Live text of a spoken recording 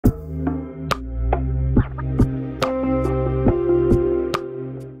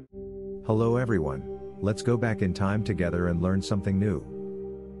everyone, let's go back in time together and learn something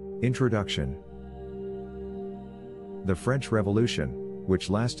new. Introduction. The French Revolution,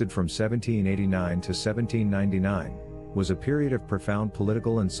 which lasted from 1789 to 1799, was a period of profound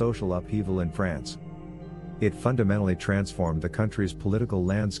political and social upheaval in France. It fundamentally transformed the country's political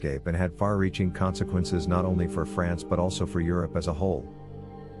landscape and had far-reaching consequences not only for France but also for Europe as a whole.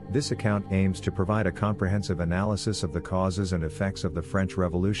 This account aims to provide a comprehensive analysis of the causes and effects of the French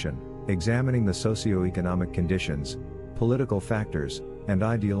Revolution, examining the socio-economic conditions, political factors, and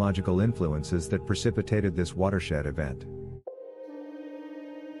ideological influences that precipitated this watershed event.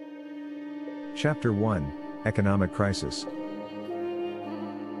 Chapter 1: Economic Crisis.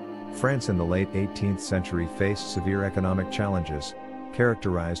 France in the late 18th century faced severe economic challenges,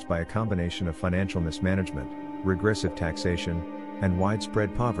 characterized by a combination of financial mismanagement, regressive taxation, and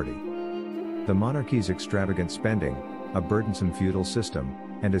widespread poverty. The monarchy's extravagant spending, a burdensome feudal system,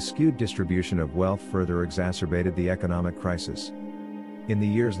 and a skewed distribution of wealth further exacerbated the economic crisis. In the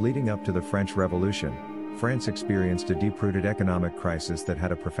years leading up to the French Revolution, France experienced a deep-rooted economic crisis that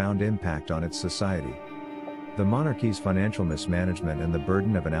had a profound impact on its society. The monarchy's financial mismanagement and the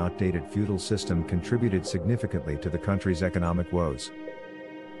burden of an outdated feudal system contributed significantly to the country's economic woes.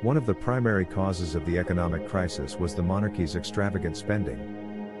 One of the primary causes of the economic crisis was the monarchy's extravagant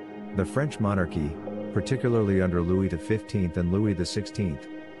spending. The French monarchy, particularly under Louis XV and Louis XVI,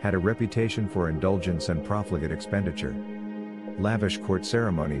 had a reputation for indulgence and profligate expenditure. Lavish court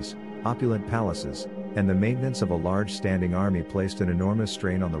ceremonies, opulent palaces, and the maintenance of a large standing army placed an enormous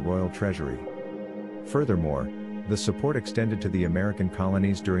strain on the royal treasury. Furthermore, the support extended to the American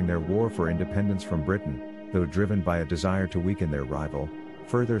colonies during their war for independence from Britain, though driven by a desire to weaken their rival,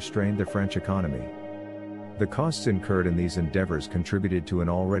 further strained the French economy. The costs incurred in these endeavors contributed to an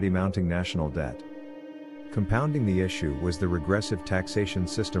already mounting national debt. Compounding the issue was the regressive taxation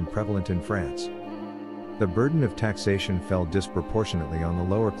system prevalent in France. The burden of taxation fell disproportionately on the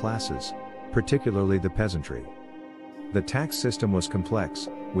lower classes, particularly the peasantry. The tax system was complex,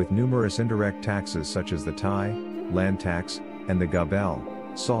 with numerous indirect taxes such as the taille, land tax, and the gabelle,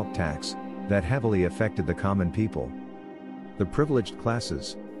 salt tax, that heavily affected the common people. The privileged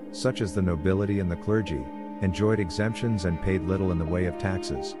classes, such as the nobility and the clergy, enjoyed exemptions and paid little in the way of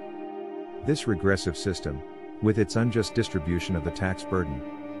taxes. This regressive system, with its unjust distribution of the tax burden,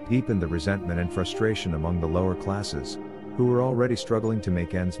 deepened the resentment and frustration among the lower classes, who were already struggling to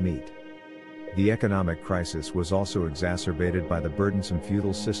make ends meet. The economic crisis was also exacerbated by the burdensome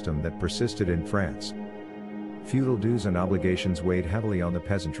feudal system that persisted in France. Feudal dues and obligations weighed heavily on the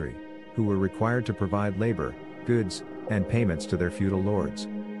peasantry, who were required to provide labor, goods, and payments to their feudal lords.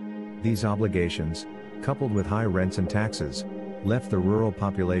 These obligations, coupled with high rents and taxes, left the rural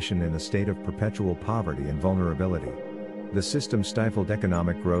population in a state of perpetual poverty and vulnerability. The system stifled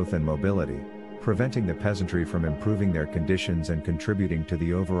economic growth and mobility, preventing the peasantry from improving their conditions and contributing to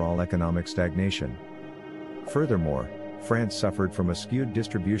the overall economic stagnation. Furthermore, France suffered from a skewed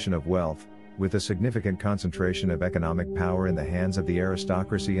distribution of wealth, with a significant concentration of economic power in the hands of the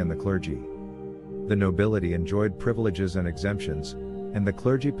aristocracy and the clergy. The nobility enjoyed privileges and exemptions, and the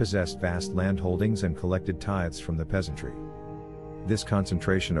clergy possessed vast landholdings and collected tithes from the peasantry. This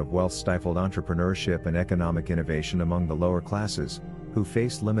concentration of wealth stifled entrepreneurship and economic innovation among the lower classes, who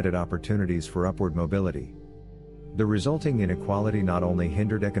faced limited opportunities for upward mobility. The resulting inequality not only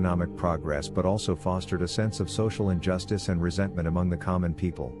hindered economic progress but also fostered a sense of social injustice and resentment among the common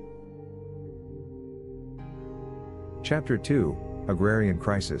people. Chapter 2: Agrarian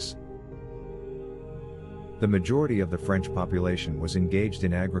Crisis. The majority of the French population was engaged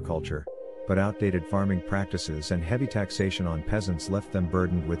in agriculture, but outdated farming practices and heavy taxation on peasants left them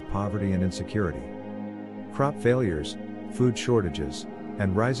burdened with poverty and insecurity. Crop failures, food shortages,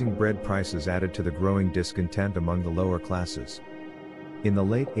 and rising bread prices added to the growing discontent among the lower classes. In the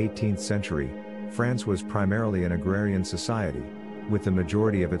late 18th century, France was primarily an agrarian society, with the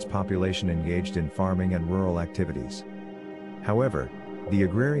majority of its population engaged in farming and rural activities. However, the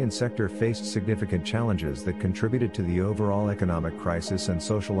agrarian sector faced significant challenges that contributed to the overall economic crisis and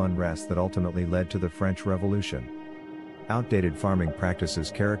social unrest that ultimately led to the French Revolution. Outdated farming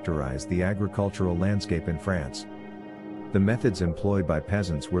practices characterized the agricultural landscape in France. The methods employed by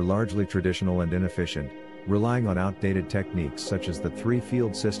peasants were largely traditional and inefficient, relying on outdated techniques such as the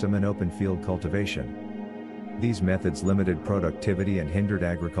three-field system and open-field cultivation. These methods limited productivity and hindered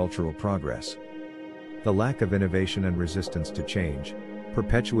agricultural progress. The lack of innovation and resistance to change,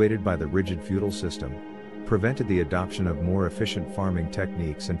 perpetuated by the rigid feudal system, prevented the adoption of more efficient farming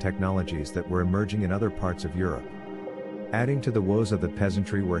techniques and technologies that were emerging in other parts of Europe. Adding to the woes of the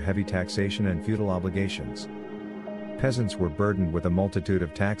peasantry were heavy taxation and feudal obligations. Peasants were burdened with a multitude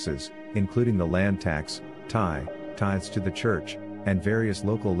of taxes, including the land tax, tithes to the church, and various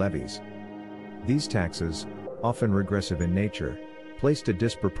local levies. These taxes, often regressive in nature, placed a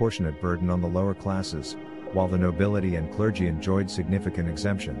disproportionate burden on the lower classes, while the nobility and clergy enjoyed significant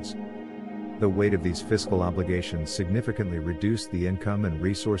exemptions. The weight of these fiscal obligations significantly reduced the income and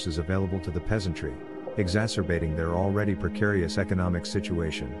resources available to the peasantry, exacerbating their already precarious economic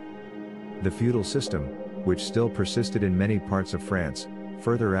situation. The feudal system, which still persisted in many parts of France,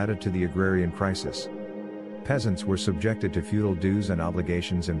 further added to the agrarian crisis. Peasants were subjected to feudal dues and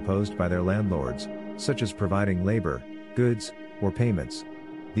obligations imposed by their landlords, such as providing labor, goods, or payments.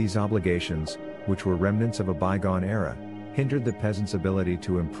 These obligations, which were remnants of a bygone era, hindered the peasants' ability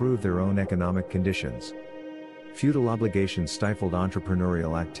to improve their own economic conditions. Feudal obligations stifled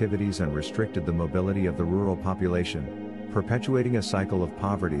entrepreneurial activities and restricted the mobility of the rural population, perpetuating a cycle of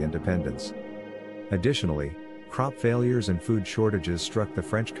poverty and dependence. Additionally, crop failures and food shortages struck the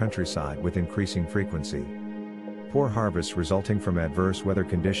French countryside with increasing frequency. Poor harvests resulting from adverse weather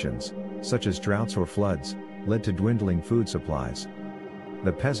conditions, such as droughts or floods, led to dwindling food supplies.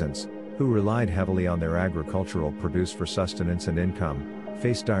 The peasants, who relied heavily on their agricultural produce for sustenance and income,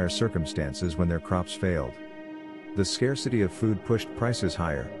 faced dire circumstances when their crops failed. The scarcity of food pushed prices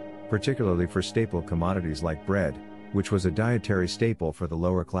higher, particularly for staple commodities like bread, which was a dietary staple for the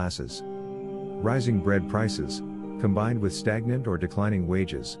lower classes. Rising bread prices, combined with stagnant or declining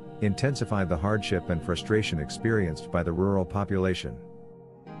wages, intensified the hardship and frustration experienced by the rural population.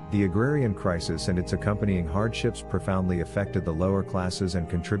 The agrarian crisis and its accompanying hardships profoundly affected the lower classes and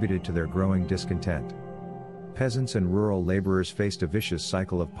contributed to their growing discontent. Peasants and rural laborers faced a vicious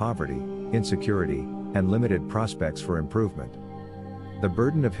cycle of poverty, insecurity, and limited prospects for improvement. The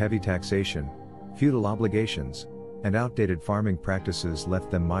burden of heavy taxation, feudal obligations, and outdated farming practices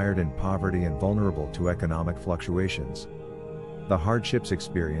left them mired in poverty and vulnerable to economic fluctuations. The hardships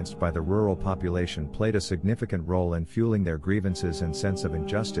experienced by the rural population played a significant role in fueling their grievances and sense of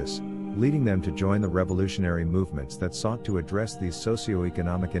injustice, leading them to join the revolutionary movements that sought to address these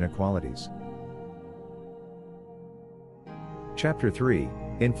socio-economic inequalities. Chapter 3: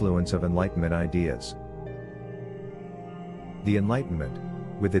 Influence of Enlightenment Ideas. The Enlightenment,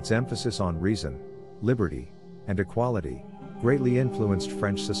 with its emphasis on reason, liberty, and equality, greatly influenced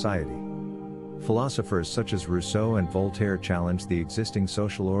French society. Philosophers such as Rousseau and Voltaire challenged the existing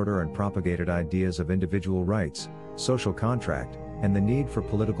social order and propagated ideas of individual rights, social contract, and the need for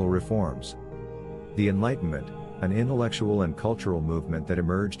political reforms. The Enlightenment, an intellectual and cultural movement that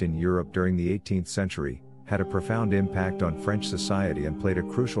emerged in Europe during the 18th century, had a profound impact on French society and played a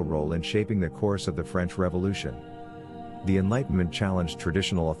crucial role in shaping the course of the French Revolution. The Enlightenment challenged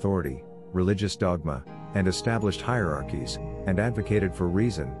traditional authority, religious dogma, and established hierarchies, and advocated for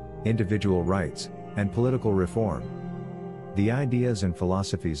reason, individual rights, and political reform. The ideas and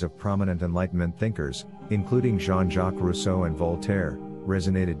philosophies of prominent Enlightenment thinkers, including Jean-Jacques Rousseau and Voltaire,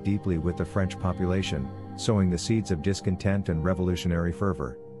 resonated deeply with the French population, sowing the seeds of discontent and revolutionary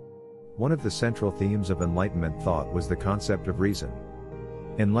fervor. One of the central themes of Enlightenment thought was the concept of reason.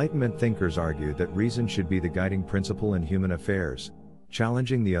 Enlightenment thinkers argued that reason should be the guiding principle in human affairs,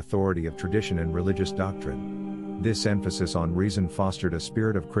 challenging the authority of tradition and religious doctrine. This emphasis on reason fostered a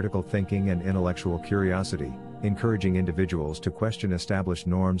spirit of critical thinking and intellectual curiosity, encouraging individuals to question established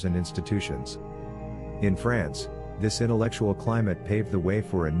norms and institutions. In France, this intellectual climate paved the way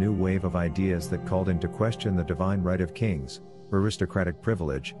for a new wave of ideas that called into question the divine right of kings, aristocratic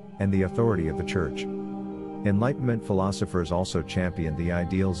privilege, and the authority of the Church. Enlightenment philosophers also championed the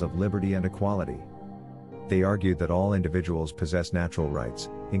ideals of liberty and equality. They argued that all individuals possess natural rights,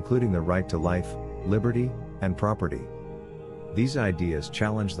 including the right to life, liberty, and property. These ideas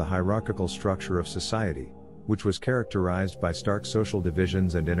challenged the hierarchical structure of society, which was characterized by stark social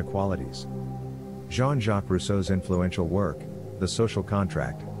divisions and inequalities. Jean-Jacques Rousseau's influential work, The Social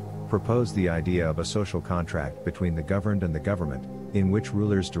Contract, proposed the idea of a social contract between the governed and the government, in which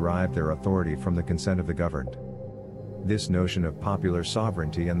rulers derived their authority from the consent of the governed. This notion of popular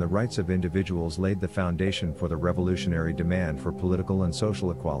sovereignty and the rights of individuals laid the foundation for the revolutionary demand for political and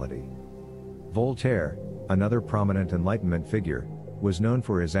social equality. Voltaire, another prominent Enlightenment figure, was known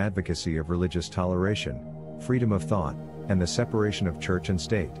for his advocacy of religious toleration, freedom of thought, and the separation of church and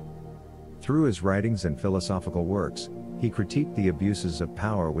state. Through his writings and philosophical works, he critiqued the abuses of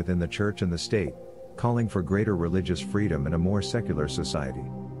power within the church and the state, calling for greater religious freedom and a more secular society.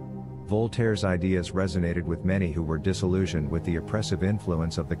 Voltaire's ideas resonated with many who were disillusioned with the oppressive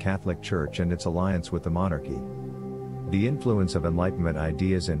influence of the Catholic Church and its alliance with the monarchy. The influence of Enlightenment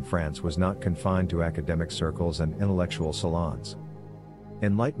ideas in France was not confined to academic circles and intellectual salons.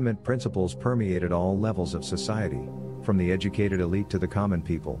 Enlightenment principles permeated all levels of society, from the educated elite to the common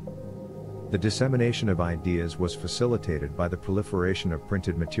people. The dissemination of ideas was facilitated by the proliferation of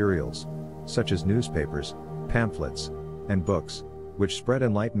printed materials, such as newspapers, pamphlets, and books, which spread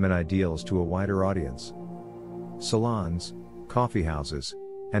Enlightenment ideals to a wider audience. Salons, coffeehouses,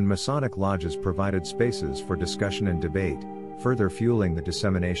 and Masonic lodges provided spaces for discussion and debate, further fueling the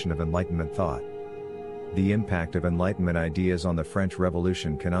dissemination of Enlightenment thought. The impact of Enlightenment ideas on the French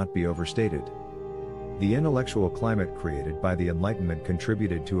Revolution cannot be overstated. The intellectual climate created by the Enlightenment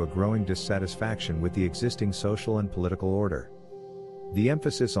contributed to a growing dissatisfaction with the existing social and political order. The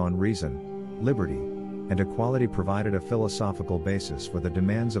emphasis on reason, liberty, and equality provided a philosophical basis for the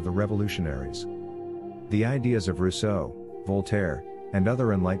demands of the revolutionaries. The ideas of Rousseau, Voltaire, and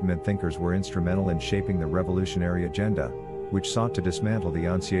other Enlightenment thinkers were instrumental in shaping the revolutionary agenda, which sought to dismantle the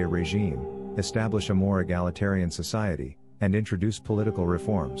Ancien regime, establish a more egalitarian society, and introduce political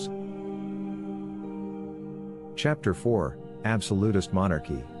reforms. Chapter 4: Absolutist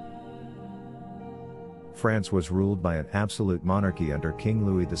Monarchy. France was ruled by an absolute monarchy under King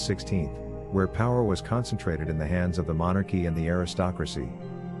Louis XVI, where power was concentrated in the hands of the monarchy and the aristocracy.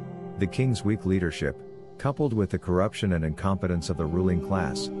 The king's weak leadership, coupled with the corruption and incompetence of the ruling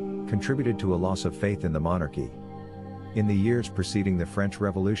class, contributed to a loss of faith in the monarchy. In the years preceding the French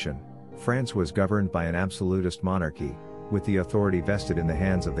Revolution, France was governed by an absolutist monarchy, with the authority vested in the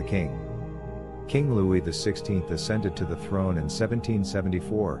hands of the king. King Louis XVI ascended to the throne in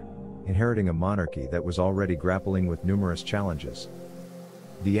 1774, inheriting a monarchy that was already grappling with numerous challenges.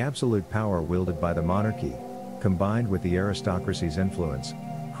 The absolute power wielded by the monarchy, combined with the aristocracy's influence,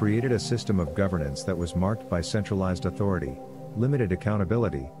 created a system of governance that was marked by centralized authority, limited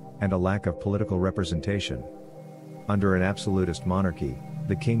accountability, and a lack of political representation. Under an absolutist monarchy,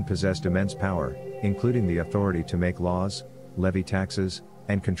 the king possessed immense power, including the authority to make laws, levy taxes,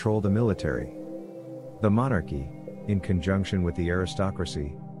 and control the military. The monarchy, in conjunction with the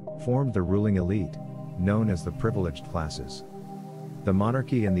aristocracy, formed the ruling elite, known as the privileged classes. The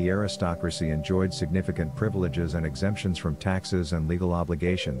monarchy and the aristocracy enjoyed significant privileges and exemptions from taxes and legal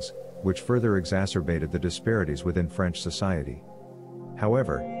obligations, which further exacerbated the disparities within French society.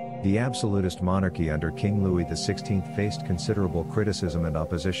 However, the absolutist monarchy under King Louis XVI faced considerable criticism and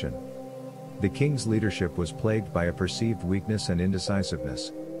opposition. The king's leadership was plagued by a perceived weakness and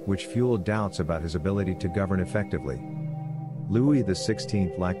indecisiveness, which fueled doubts about his ability to govern effectively. Louis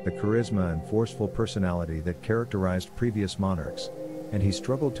XVI lacked the charisma and forceful personality that characterized previous monarchs, and he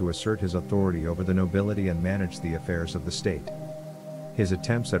struggled to assert his authority over the nobility and manage the affairs of the state. His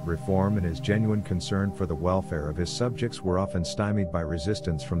attempts at reform and his genuine concern for the welfare of his subjects were often stymied by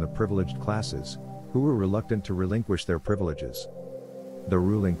resistance from the privileged classes, who were reluctant to relinquish their privileges. The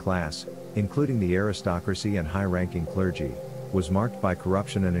ruling class, including the aristocracy and high-ranking clergy, was marked by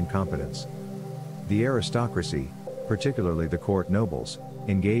corruption and incompetence. The aristocracy, particularly the court nobles,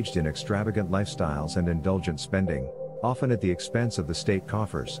 engaged in extravagant lifestyles and indulgent spending, often at the expense of the state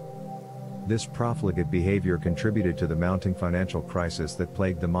coffers. This profligate behavior contributed to the mounting financial crisis that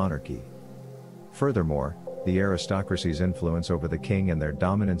plagued the monarchy. Furthermore, the aristocracy's influence over the king and their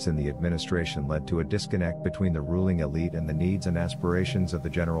dominance in the administration led to a disconnect between the ruling elite and the needs and aspirations of the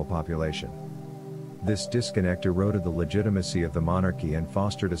general population. This disconnect eroded the legitimacy of the monarchy and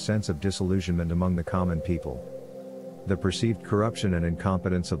fostered a sense of disillusionment among the common people. The perceived corruption and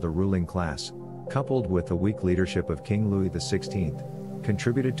incompetence of the ruling class, coupled with the weak leadership of King Louis XVI,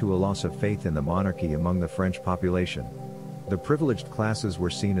 contributed to a loss of faith in the monarchy among the French population. The privileged classes were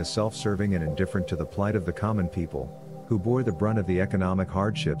seen as self-serving and indifferent to the plight of the common people, who bore the brunt of the economic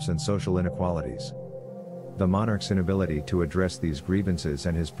hardships and social inequalities. The monarch's inability to address these grievances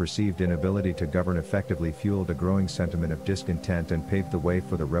and his perceived inability to govern effectively fueled a growing sentiment of discontent and paved the way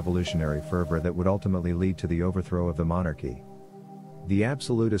for the revolutionary fervor that would ultimately lead to the overthrow of the monarchy. The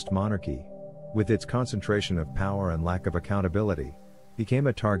absolutist monarchy, with its concentration of power and lack of accountability, became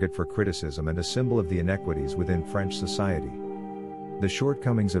a target for criticism and a symbol of the inequities within French society. The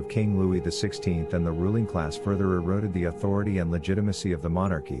shortcomings of King Louis XVI and the ruling class further eroded the authority and legitimacy of the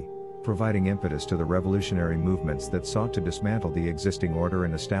monarchy, providing impetus to the revolutionary movements that sought to dismantle the existing order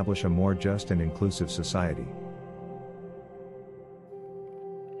and establish a more just and inclusive society.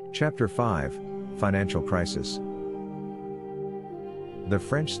 Chapter 5: Financial Crisis. The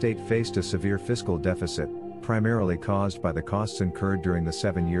French state faced a severe fiscal deficit, primarily caused by the costs incurred during the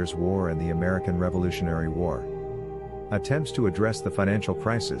 7 Years' War and the American Revolutionary War. Attempts to address the financial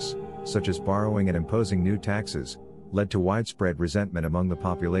crisis, such as borrowing and imposing new taxes, led to widespread resentment among the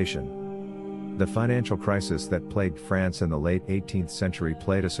population. The financial crisis that plagued France in the late 18th century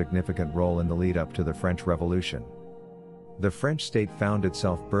played a significant role in the lead-up to the French Revolution. The French state found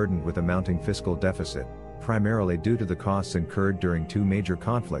itself burdened with a mounting fiscal deficit, primarily due to the costs incurred during two major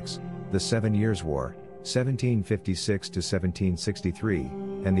conflicts, the 7 Years' War, 1756 to 1763,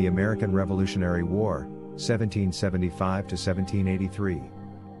 and the American Revolutionary War, 1775 to 1783.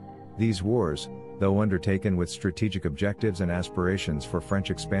 These wars, though undertaken with strategic objectives and aspirations for French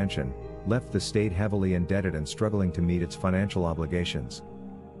expansion, left the state heavily indebted and struggling to meet its financial obligations.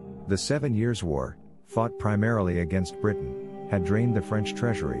 The 7 Years' War, fought primarily against Britain, had drained the French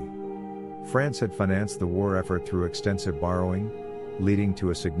treasury. France had financed the war effort through extensive borrowing, leading to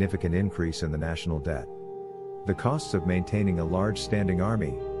a significant increase in the national debt. The costs of maintaining a large standing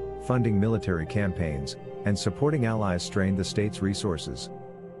army, funding military campaigns, and supporting allies strained the state's resources.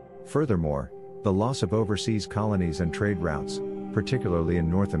 Furthermore, the loss of overseas colonies and trade routes, particularly in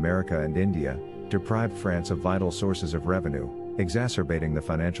North America and India, deprived France of vital sources of revenue, exacerbating the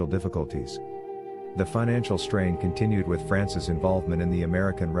financial difficulties. The financial strain continued with France's involvement in the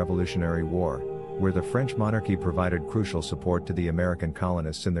American Revolutionary War, where the French monarchy provided crucial support to the American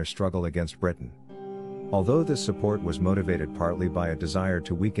colonists in their struggle against Britain. Although this support was motivated partly by a desire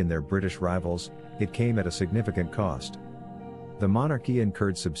to weaken their British rivals, it came at a significant cost. The monarchy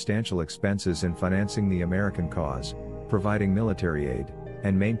incurred substantial expenses in financing the American cause, providing military aid,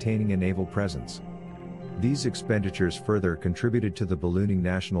 and maintaining a naval presence. These expenditures further contributed to the ballooning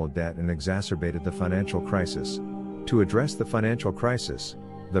national debt and exacerbated the financial crisis. To address the financial crisis,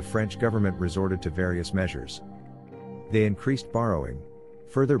 the French government resorted to various measures. They increased borrowing,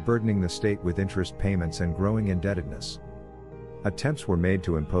 further burdening the state with interest payments and growing indebtedness. Attempts were made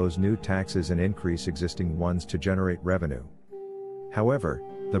to impose new taxes and increase existing ones to generate revenue. However,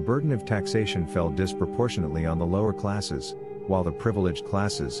 the burden of taxation fell disproportionately on the lower classes, while the privileged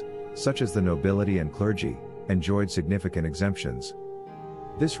classes, such as the nobility and clergy, enjoyed significant exemptions.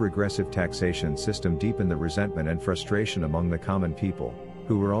 This regressive taxation system deepened the resentment and frustration among the common people,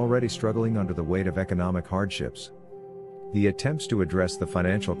 who were already struggling under the weight of economic hardships. The attempts to address the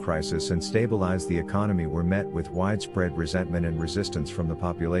financial crisis and stabilize the economy were met with widespread resentment and resistance from the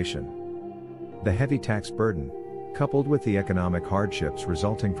population. The heavy tax burden, coupled with the economic hardships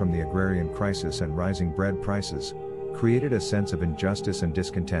resulting from the agrarian crisis and rising bread prices, created a sense of injustice and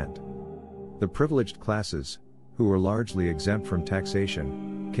discontent. The privileged classes, who were largely exempt from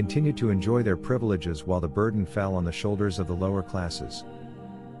taxation, continued to enjoy their privileges while the burden fell on the shoulders of the lower classes.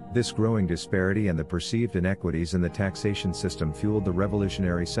 This growing disparity and the perceived inequities in the taxation system fueled the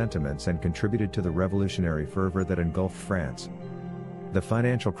revolutionary sentiments and contributed to the revolutionary fervor that engulfed France. The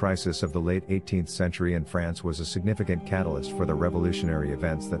financial crisis of the late 18th century in France was a significant catalyst for the revolutionary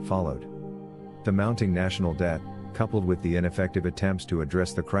events that followed. The mounting national debt, coupled with the ineffective attempts to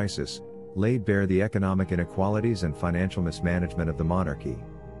address the crisis, laid bare the economic inequalities and financial mismanagement of the monarchy.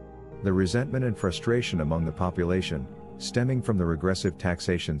 The resentment and frustration among the population, stemming from the regressive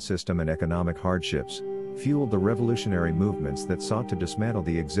taxation system and economic hardships, fueled the revolutionary movements that sought to dismantle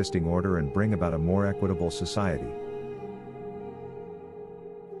the existing order and bring about a more equitable society.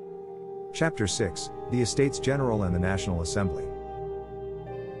 Chapter 6: The Estates General and the National Assembly.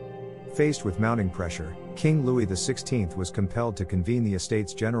 Faced with mounting pressure, King Louis XVI was compelled to convene the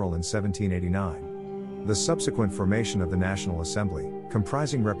Estates General in 1789. The subsequent formation of the National Assembly,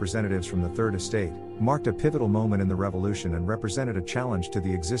 comprising representatives from the Third Estate, marked a pivotal moment in the revolution and represented a challenge to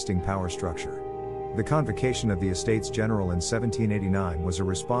the existing power structure. The convocation of the Estates General in 1789 was a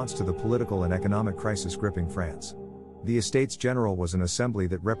response to the political and economic crisis gripping France. The Estates General was an assembly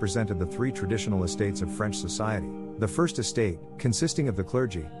that represented the three traditional estates of French society: the First Estate, consisting of the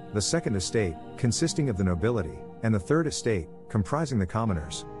clergy; the Second Estate, consisting of the nobility; and the Third Estate, comprising the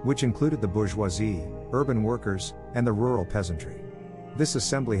commoners, which included the bourgeoisie, urban workers, and the rural peasantry. This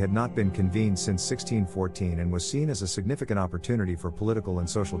assembly had not been convened since 1614 and was seen as a significant opportunity for political and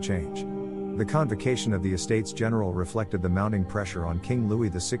social change. The convocation of the Estates General reflected the mounting pressure on King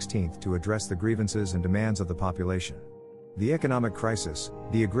Louis XVI to address the grievances and demands of the population. The economic crisis,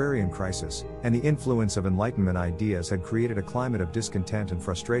 the agrarian crisis, and the influence of Enlightenment ideas had created a climate of discontent and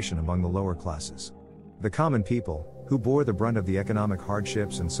frustration among the lower classes. The common people, who bore the brunt of the economic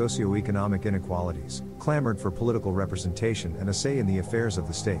hardships and socio-economic inequalities, clamored for political representation and a say in the affairs of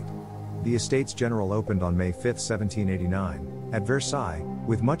the state. The Estates General opened on May 5, 1789, at Versailles,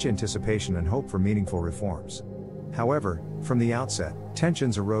 with much anticipation and hope for meaningful reforms. However, from the outset,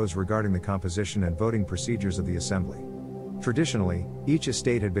 tensions arose regarding the composition and voting procedures of the assembly. Traditionally, each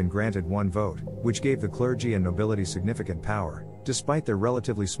estate had been granted one vote, which gave the clergy and nobility significant power, despite their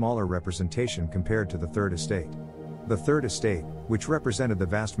relatively smaller representation compared to the Third Estate. The Third Estate, which represented the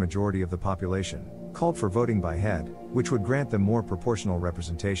vast majority of the population, called for voting by head, which would grant them more proportional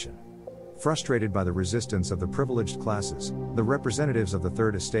representation. Frustrated by the resistance of the privileged classes, the representatives of the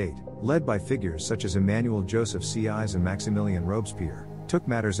Third Estate, led by figures such as Emmanuel Joseph Sieyès and Maximilien Robespierre, took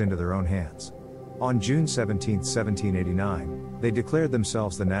matters into their own hands. On June 17, 1789, they declared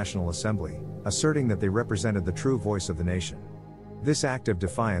themselves the National Assembly, asserting that they represented the true voice of the nation. This act of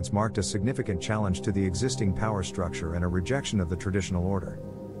defiance marked a significant challenge to the existing power structure and a rejection of the traditional order.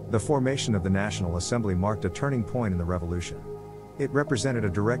 The formation of the National Assembly marked a turning point in the revolution. It represented a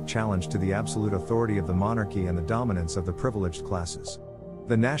direct challenge to the absolute authority of the monarchy and the dominance of the privileged classes.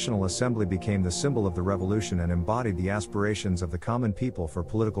 The National Assembly became the symbol of the revolution and embodied the aspirations of the common people for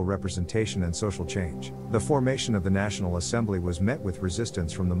political representation and social change. The formation of the National Assembly was met with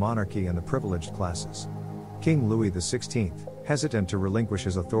resistance from the monarchy and the privileged classes. King Louis XVI, hesitant to relinquish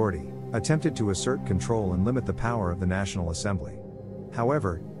his authority, attempted to assert control and limit the power of the National Assembly.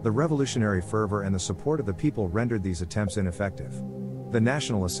 However, the revolutionary fervor and the support of the people rendered these attempts ineffective. The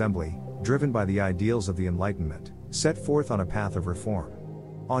National Assembly, driven by the ideals of the Enlightenment, set forth on a path of reform.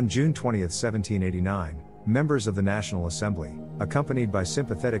 On June 20, 1789, members of the National Assembly, accompanied by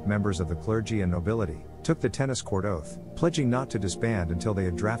sympathetic members of the clergy and nobility, took the tennis court oath, pledging not to disband until they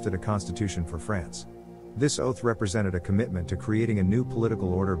had drafted a constitution for France. This oath represented a commitment to creating a new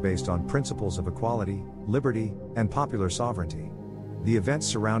political order based on principles of equality, liberty, and popular sovereignty. The events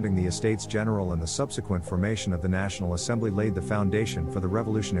surrounding the Estates General and the subsequent formation of the National Assembly laid the foundation for the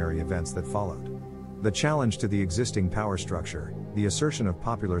revolutionary events that followed. The challenge to the existing power structure, the assertion of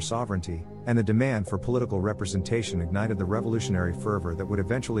popular sovereignty, and the demand for political representation ignited the revolutionary fervor that would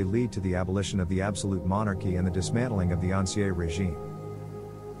eventually lead to the abolition of the absolute monarchy and the dismantling of the Ancien Regime.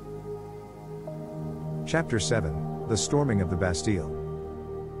 Chapter 7: The Storming of the Bastille.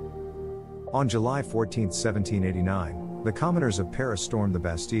 On July 14, 1789, the commoners of Paris stormed the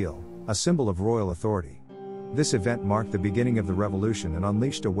Bastille, a symbol of royal authority. This event marked the beginning of the revolution and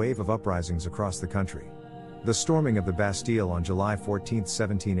unleashed a wave of uprisings across the country. The storming of the Bastille on July 14,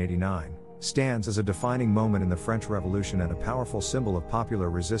 1789, stands as a defining moment in the French Revolution and a powerful symbol of popular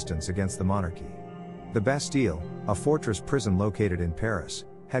resistance against the monarchy. The Bastille, a fortress prison located in Paris,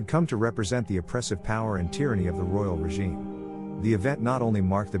 had come to represent the oppressive power and tyranny of the royal regime. The event not only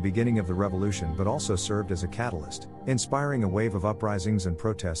marked the beginning of the revolution but also served as a catalyst, inspiring a wave of uprisings and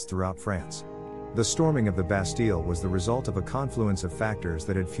protests throughout France. The storming of the Bastille was the result of a confluence of factors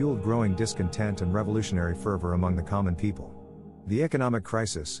that had fueled growing discontent and revolutionary fervor among the common people. The economic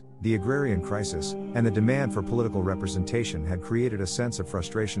crisis, the agrarian crisis, and the demand for political representation had created a sense of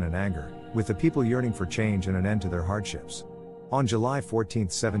frustration and anger, with the people yearning for change and an end to their hardships. On July 14,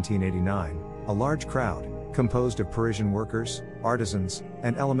 1789, a large crowd, composed of Parisian workers, artisans,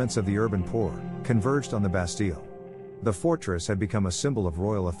 and elements of the urban poor, converged on the Bastille. The fortress had become a symbol of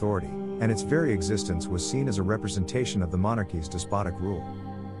royal authority, and its very existence was seen as a representation of the monarchy's despotic rule.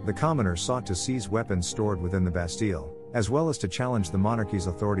 The commoners sought to seize weapons stored within the Bastille, as well as to challenge the monarchy's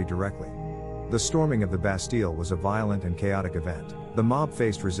authority directly. The storming of the Bastille was a violent and chaotic event. The mob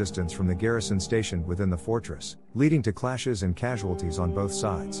faced resistance from the garrison stationed within the fortress, leading to clashes and casualties on both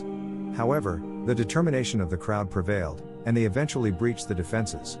sides. However, the determination of the crowd prevailed, and they eventually breached the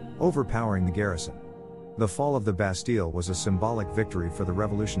defenses, overpowering the garrison. The fall of the Bastille was a symbolic victory for the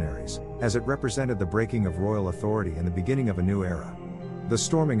revolutionaries, as it represented the breaking of royal authority and the beginning of a new era. The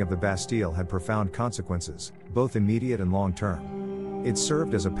storming of the Bastille had profound consequences, both immediate and long-term. It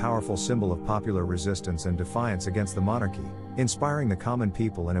served as a powerful symbol of popular resistance and defiance against the monarchy, inspiring the common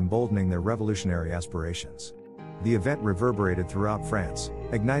people and emboldening their revolutionary aspirations. The event reverberated throughout France,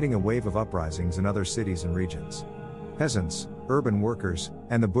 igniting a wave of uprisings in other cities and regions. Peasants, urban workers,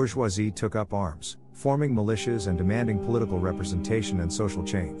 and the bourgeoisie took up arms, forming militias and demanding political representation and social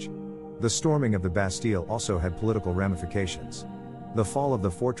change. The storming of the Bastille also had political ramifications. The fall of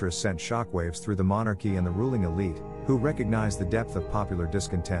the fortress sent shockwaves through the monarchy and the ruling elite, who recognized the depth of popular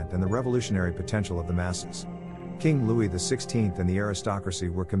discontent and the revolutionary potential of the masses. King Louis XVI and the aristocracy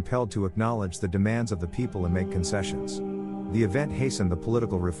were compelled to acknowledge the demands of the people and make concessions. The event hastened the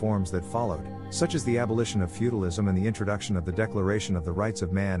political reforms that followed, such as the abolition of feudalism and the introduction of the Declaration of the Rights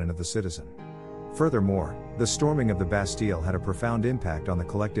of Man and of the Citizen. Furthermore, the storming of the Bastille had a profound impact on the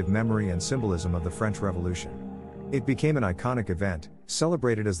collective memory and symbolism of the French Revolution. It became an iconic event,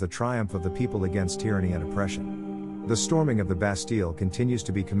 celebrated as the triumph of the people against tyranny and oppression. The storming of the Bastille continues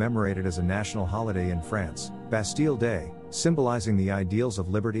to be commemorated as a national holiday in France, Bastille Day, symbolizing the ideals of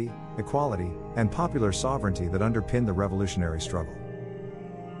liberty, equality, and popular sovereignty that underpinned the revolutionary struggle.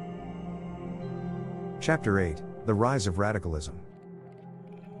 Chapter 8: The Rise of Radicalism.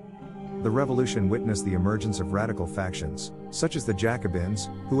 The revolution witnessed the emergence of radical factions, such as the Jacobins,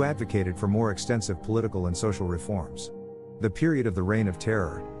 who advocated for more extensive political and social reforms. The period of the Reign of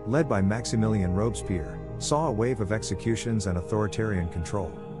Terror, led by Maximilien Robespierre, saw a wave of executions and authoritarian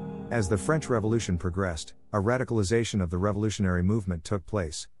control. As the French Revolution progressed, a radicalization of the revolutionary movement took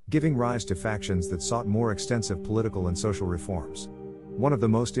place, giving rise to factions that sought more extensive political and social reforms. One of the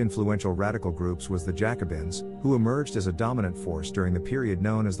most influential radical groups was the Jacobins, who emerged as a dominant force during the period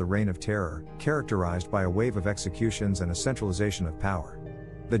known as the Reign of Terror, characterized by a wave of executions and a centralization of power.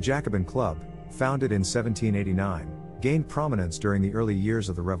 The Jacobin Club, founded in 1789, gained prominence during the early years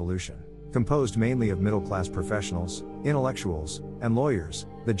of the Revolution. Composed mainly of middle-class professionals, intellectuals, and lawyers,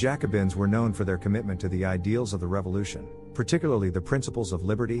 the Jacobins were known for their commitment to the ideals of the Revolution, particularly the principles of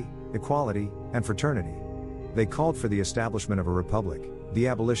liberty, equality, and fraternity. They called for the establishment of a republic, the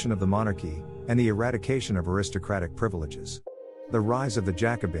abolition of the monarchy, and the eradication of aristocratic privileges. The rise of the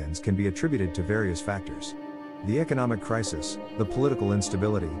Jacobins can be attributed to various factors. The economic crisis, the political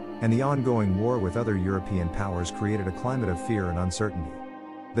instability, and the ongoing war with other European powers created a climate of fear and uncertainty.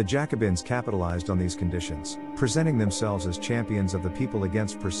 The Jacobins capitalized on these conditions, presenting themselves as champions of the people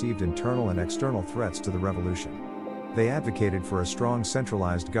against perceived internal and external threats to the revolution. They advocated for a strong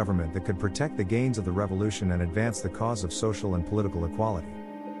centralized government that could protect the gains of the revolution and advance the cause of social and political equality.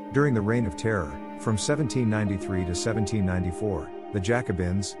 During the Reign of Terror, from 1793 to 1794, the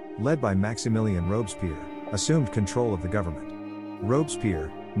Jacobins, led by Maximilien Robespierre, assumed control of the government. Robespierre,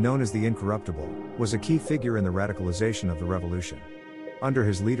 known as the Incorruptible, was a key figure in the radicalization of the revolution. Under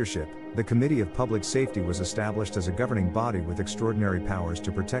his leadership, the Committee of Public Safety was established as a governing body with extraordinary powers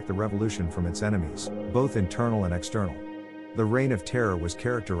to protect the revolution from its enemies, both internal and external. The Reign of Terror was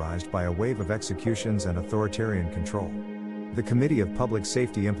characterized by a wave of executions and authoritarian control. The Committee of Public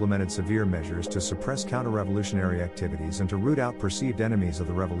Safety implemented severe measures to suppress counter-revolutionary activities and to root out perceived enemies of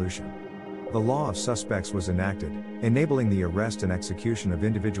the revolution. The law of suspects was enacted, enabling the arrest and execution of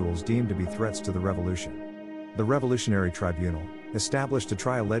individuals deemed to be threats to the revolution. The Revolutionary Tribunal, established to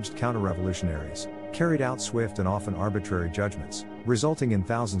try alleged counter-revolutionaries, carried out swift and often arbitrary judgments, resulting in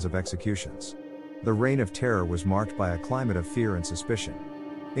thousands of executions. The Reign of Terror was marked by a climate of fear and suspicion.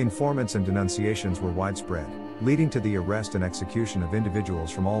 Informants and denunciations were widespread, leading to the arrest and execution of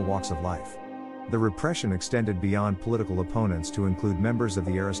individuals from all walks of life. The repression extended beyond political opponents to include members of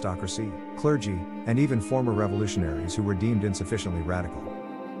the aristocracy, clergy, and even former revolutionaries who were deemed insufficiently radical.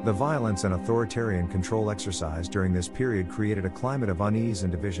 The violence and authoritarian control exercised during this period created a climate of unease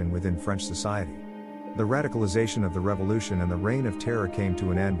and division within French society. The radicalization of the revolution and the Reign of Terror came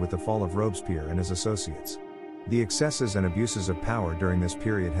to an end with the fall of Robespierre and his associates. The excesses and abuses of power during this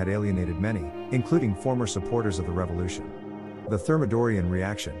period had alienated many, including former supporters of the revolution. The Thermidorian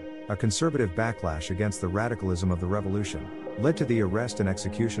reaction, a conservative backlash against the radicalism of the revolution, led to the arrest and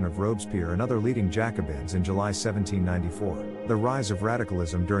execution of Robespierre and other leading Jacobins in July 1794. The rise of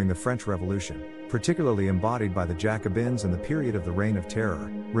radicalism during the French Revolution, particularly embodied by the Jacobins and the period of the Reign of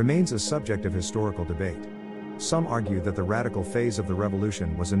Terror, remains a subject of historical debate. Some argue that the radical phase of the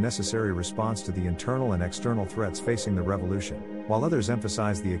revolution was a necessary response to the internal and external threats facing the revolution, while others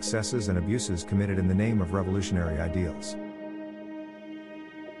emphasize the excesses and abuses committed in the name of revolutionary ideals.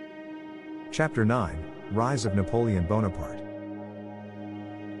 Chapter 9: Rise of Napoleon Bonaparte.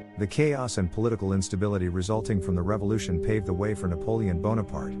 The chaos and political instability resulting from the revolution paved the way for Napoleon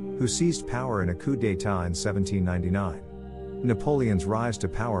Bonaparte, who seized power in a coup d'état in 1799. Napoleon's rise to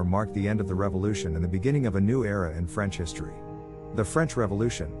power marked the end of the revolution and the beginning of a new era in French history. The French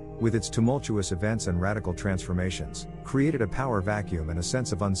Revolution, with its tumultuous events and radical transformations, created a power vacuum and a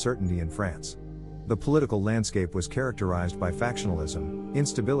sense of uncertainty in France. The political landscape was characterized by factionalism,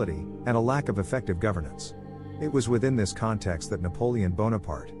 instability, and a lack of effective governance. It was within this context that Napoleon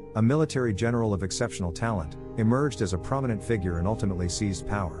Bonaparte, a military general of exceptional talent, emerged as a prominent figure and ultimately seized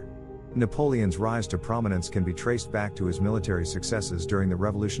power. Napoleon's rise to prominence can be traced back to his military successes during the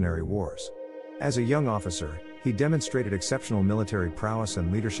Revolutionary Wars. As a young officer, he demonstrated exceptional military prowess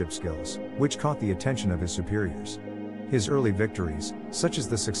and leadership skills, which caught the attention of his superiors. His early victories, such as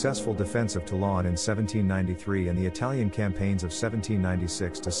the successful defense of Toulon in 1793 and the Italian campaigns of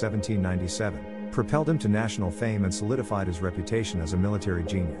 1796 to 1797, propelled him to national fame and solidified his reputation as a military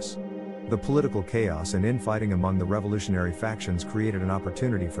genius. The political chaos and infighting among the revolutionary factions created an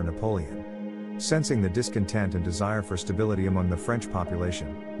opportunity for Napoleon. Sensing the discontent and desire for stability among the French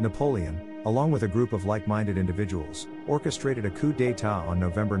population, Napoleon, along with a group of like-minded individuals, orchestrated a coup d'état on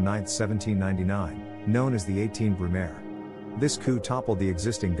November 9, 1799, known as the 18 Brumaire. This coup toppled the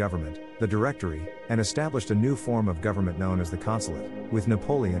existing government, the Directory, and established a new form of government known as the Consulate, with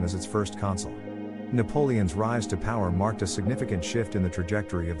Napoleon as its first consul. Napoleon's rise to power marked a significant shift in the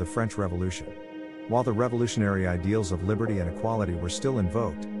trajectory of the French Revolution. While the revolutionary ideals of liberty and equality were still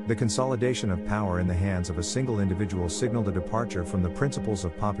invoked, the consolidation of power in the hands of a single individual signaled a departure from the principles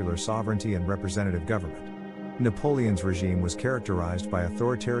of popular sovereignty and representative government. Napoleon's regime was characterized by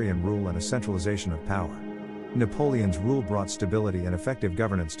authoritarian rule and a centralization of power. Napoleon's rule brought stability and effective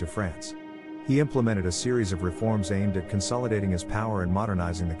governance to France. He implemented a series of reforms aimed at consolidating his power and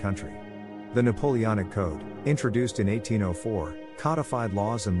modernizing the country. The Napoleonic Code, introduced in 1804, codified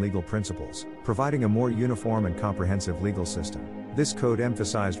laws and legal principles, providing a more uniform and comprehensive legal system. This code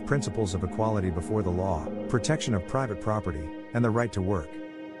emphasized principles of equality before the law, protection of private property, and the right to work.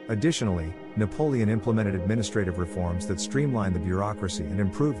 Additionally, Napoleon implemented administrative reforms that streamlined the bureaucracy and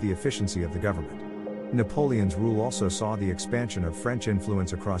improved the efficiency of the government. Napoleon's rule also saw the expansion of French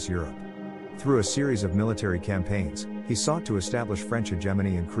influence across Europe. Through a series of military campaigns, he sought to establish French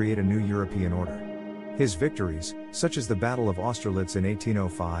hegemony and create a new European order. His victories, such as the Battle of Austerlitz in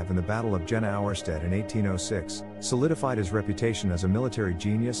 1805 and the Battle of Jena Auerstedt in 1806, solidified his reputation as a military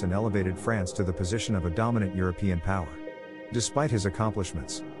genius and elevated France to the position of a dominant European power. Despite his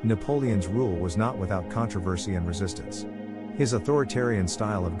accomplishments, Napoleon's rule was not without controversy and resistance. His authoritarian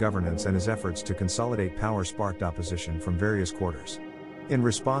style of governance and his efforts to consolidate power sparked opposition from various quarters. In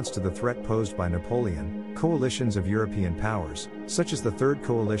response to the threat posed by Napoleon, coalitions of European powers, such as the Third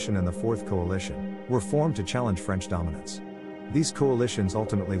Coalition and the Fourth Coalition, were formed to challenge French dominance. These coalitions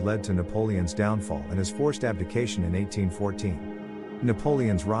ultimately led to Napoleon's downfall and his forced abdication in 1814.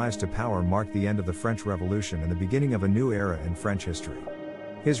 Napoleon's rise to power marked the end of the French Revolution and the beginning of a new era in French history.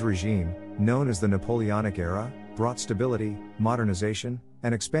 His regime, known as the Napoleonic era, brought stability, modernization,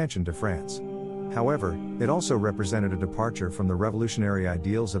 and expansion to France. However, it also represented a departure from the revolutionary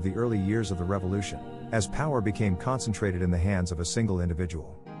ideals of the early years of the Revolution, as power became concentrated in the hands of a single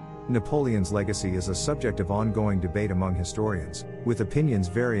individual. Napoleon's legacy is a subject of ongoing debate among historians, with opinions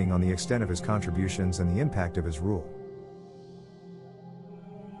varying on the extent of his contributions and the impact of his rule.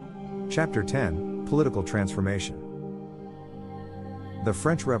 Chapter 10: Political Transformation. The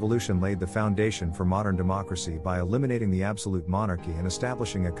French Revolution laid the foundation for modern democracy by eliminating the absolute monarchy and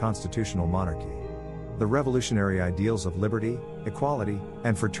establishing a constitutional monarchy. The revolutionary ideals of liberty, equality,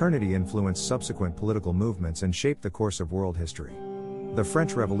 and fraternity influenced subsequent political movements and shaped the course of world history. The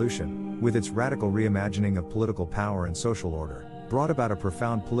French Revolution, with its radical reimagining of political power and social order, brought about a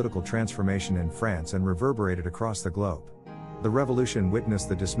profound political transformation in France and reverberated across the globe. The revolution witnessed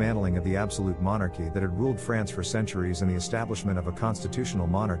the dismantling of the absolute monarchy that had ruled France for centuries and the establishment of a constitutional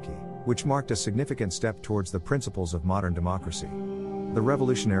monarchy, which marked a significant step towards the principles of modern democracy. The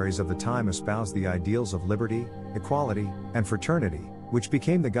revolutionaries of the time espoused the ideals of liberty, equality, and fraternity, which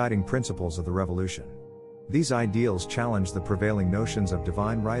became the guiding principles of the revolution. These ideals challenged the prevailing notions of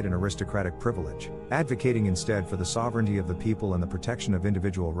divine right and aristocratic privilege, advocating instead for the sovereignty of the people and the protection of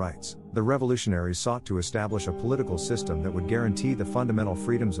individual rights. The revolutionaries sought to establish a political system that would guarantee the fundamental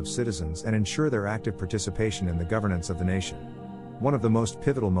freedoms of citizens and ensure their active participation in the governance of the nation. One of the most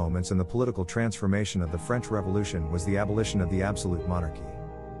pivotal moments in the political transformation of the French Revolution was the abolition of the absolute monarchy.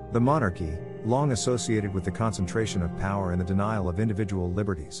 The monarchy, long associated with the concentration of power and the denial of individual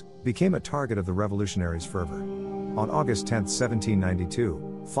liberties, became a target of the revolutionaries' fervor. On August 10,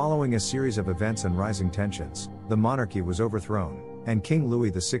 1792, following a series of events and rising tensions, the monarchy was overthrown, and King Louis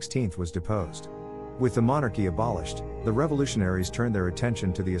XVI was deposed. With the monarchy abolished, the revolutionaries turned their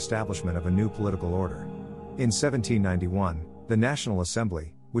attention to the establishment of a new political order. In 1791, the National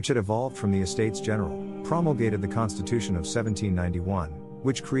Assembly, which had evolved from the Estates General, promulgated the Constitution of 1791,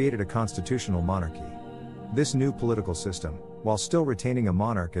 which created a constitutional monarchy. This new political system, while still retaining a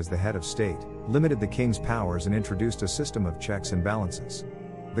monarch as the head of state, limited the king's powers and introduced a system of checks and balances.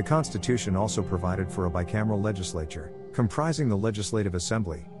 The Constitution also provided for a bicameral legislature, comprising the Legislative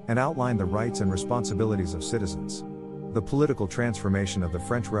Assembly, and outlined the rights and responsibilities of citizens. The political transformation of the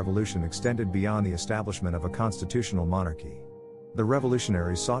French Revolution extended beyond the establishment of a constitutional monarchy. The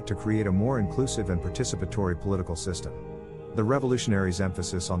revolutionaries sought to create a more inclusive and participatory political system. The revolutionaries'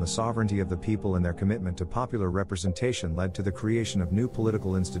 emphasis on the sovereignty of the people and their commitment to popular representation led to the creation of new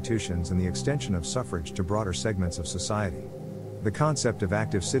political institutions and the extension of suffrage to broader segments of society. The concept of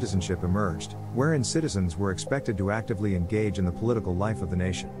active citizenship emerged, wherein citizens were expected to actively engage in the political life of the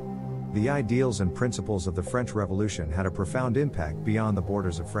nation. The ideals and principles of the French Revolution had a profound impact beyond the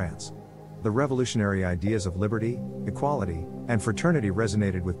borders of France. The revolutionary ideas of liberty, equality, and fraternity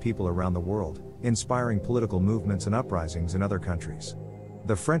resonated with people around the world, inspiring political movements and uprisings in other countries.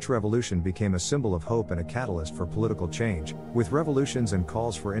 The French Revolution became a symbol of hope and a catalyst for political change, with revolutions and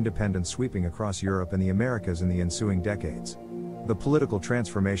calls for independence sweeping across Europe and the Americas in the ensuing decades. The political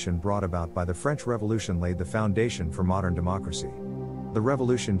transformation brought about by the French Revolution laid the foundation for modern democracy. The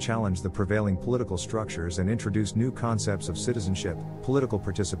revolution challenged the prevailing political structures and introduced new concepts of citizenship, political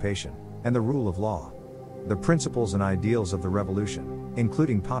participation, and the rule of law. The principles and ideals of the revolution,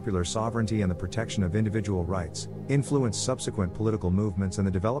 including popular sovereignty and the protection of individual rights, influenced subsequent political movements and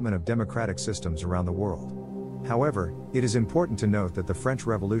the development of democratic systems around the world. However, it is important to note that the French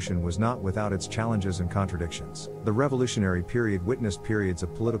Revolution was not without its challenges and contradictions. The revolutionary period witnessed periods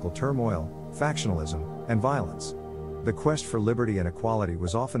of political turmoil, factionalism, and violence. The quest for liberty and equality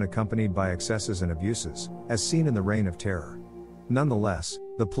was often accompanied by excesses and abuses, as seen in the Reign of Terror. Nonetheless,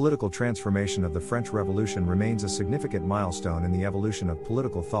 the political transformation of the French Revolution remains a significant milestone in the evolution of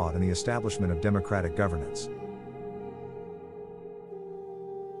political thought and the establishment of democratic governance.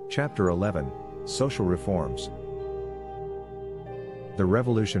 Chapter 11: Social Reforms. The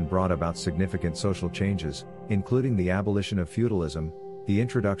revolution brought about significant social changes, including the abolition of feudalism, the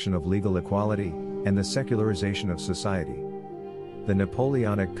introduction of legal equality, and the secularization of society. The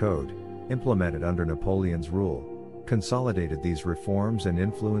Napoleonic Code, implemented under Napoleon's rule, consolidated these reforms and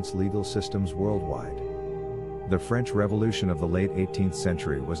influenced legal systems worldwide. The French Revolution of the late 18th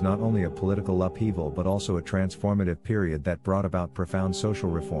century was not only a political upheaval but also a transformative period that brought about profound social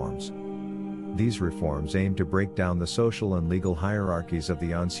reforms. These reforms aimed to break down the social and legal hierarchies of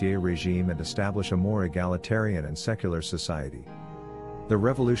the Ancien regime and establish a more egalitarian and secular society. The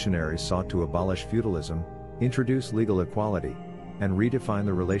revolutionaries sought to abolish feudalism, introduce legal equality, and redefine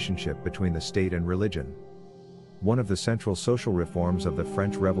the relationship between the state and religion. One of the central social reforms of the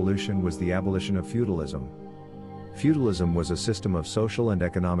French Revolution was the abolition of feudalism. Feudalism was a system of social and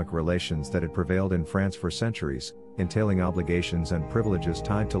economic relations that had prevailed in France for centuries, entailing obligations and privileges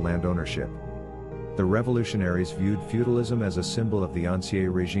tied to land ownership. The revolutionaries viewed feudalism as a symbol of the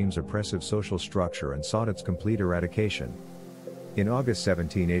Ancien regime's oppressive social structure and sought its complete eradication. In August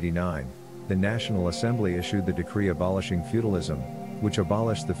 1789, the National Assembly issued the decree abolishing feudalism, which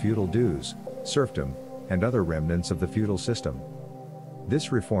abolished the feudal dues, serfdom, and other remnants of the feudal system.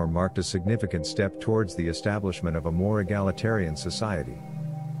 This reform marked a significant step towards the establishment of a more egalitarian society.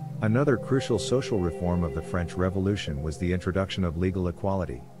 Another crucial social reform of the French Revolution was the introduction of legal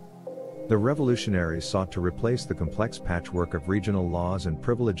equality. The revolutionaries sought to replace the complex patchwork of regional laws and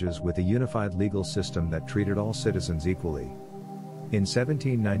privileges with a unified legal system that treated all citizens equally. In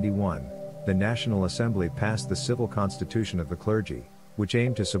 1791, the National Assembly passed the Civil Constitution of the Clergy, which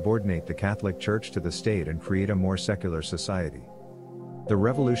aimed to subordinate the Catholic Church to the state and create a more secular society. The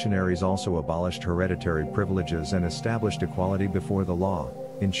revolutionaries also abolished hereditary privileges and established equality before the law,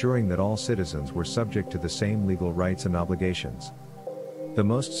 ensuring that all citizens were subject to the same legal rights and obligations. The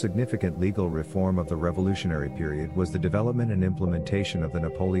most significant legal reform of the revolutionary period was the development and implementation of the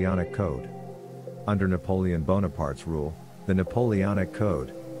Napoleonic Code. Under Napoleon Bonaparte's rule, the Napoleonic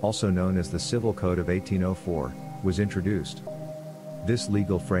Code, also known as the Civil Code of 1804, was introduced. This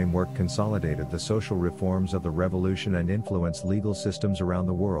legal framework consolidated the social reforms of the revolution and influenced legal systems around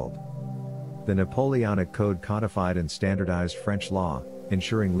the world. The Napoleonic Code codified and standardized French law,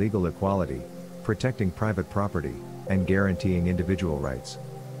 ensuring legal equality, protecting private property, and guaranteeing individual rights.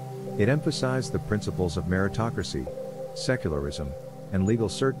 It emphasized the principles of meritocracy, secularism, and legal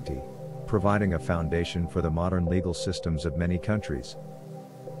certainty, providing a foundation for the modern legal systems of many countries.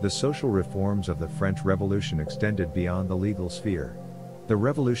 The social reforms of the French Revolution extended beyond the legal sphere. The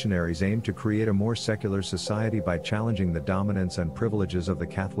revolutionaries aimed to create a more secular society by challenging the dominance and privileges of the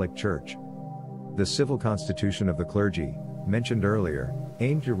Catholic Church. The Civil Constitution of the Clergy, mentioned earlier,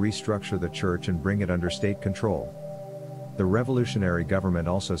 aimed to restructure the Church and bring it under state control. The revolutionary government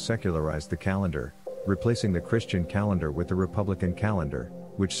also secularized the calendar, replacing the Christian calendar with the Republican calendar,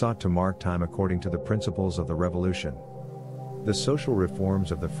 which sought to mark time according to the principles of the Revolution. The social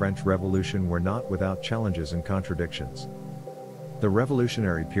reforms of the French Revolution were not without challenges and contradictions. The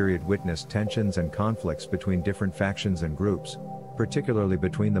revolutionary period witnessed tensions and conflicts between different factions and groups, particularly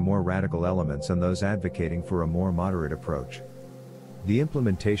between the more radical elements and those advocating for a more moderate approach. The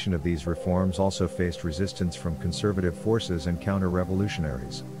implementation of these reforms also faced resistance from conservative forces and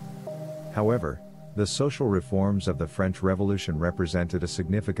counter-revolutionaries. However, the social reforms of the French Revolution represented a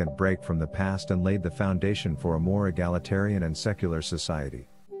significant break from the past and laid the foundation for a more egalitarian and secular society.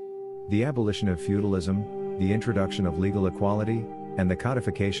 The abolition of feudalism, the introduction of legal equality, and the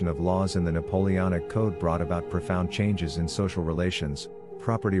codification of laws in the Napoleonic Code brought about profound changes in social relations,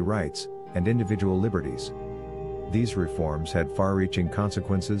 property rights, and individual liberties. These reforms had far-reaching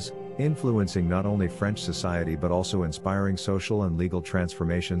consequences, influencing not only French society but also inspiring social and legal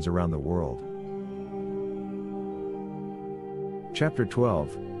transformations around the world. Chapter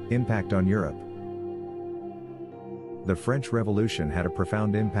 12: Impact on Europe. The French Revolution had a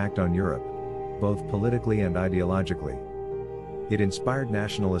profound impact on Europe, both politically and ideologically. It inspired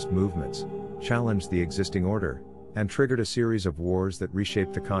nationalist movements, challenged the existing order, and triggered a series of wars that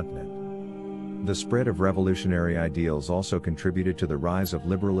reshaped the continent. The spread of revolutionary ideals also contributed to the rise of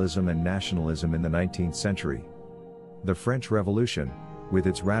liberalism and nationalism in the 19th century. The French Revolution, with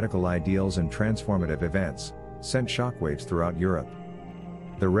its radical ideals and transformative events, sent shockwaves throughout Europe.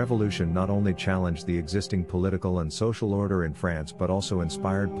 The revolution not only challenged the existing political and social order in France but also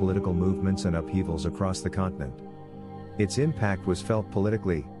inspired political movements and upheavals across the continent. Its impact was felt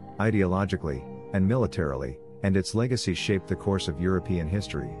politically, ideologically, and militarily, and its legacy shaped the course of European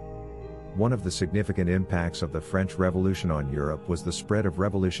history. One of the significant impacts of the French Revolution on Europe was the spread of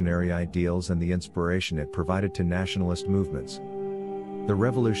revolutionary ideals and the inspiration it provided to nationalist movements. The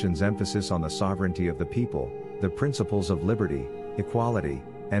revolution's emphasis on the sovereignty of the people, the principles of liberty, equality,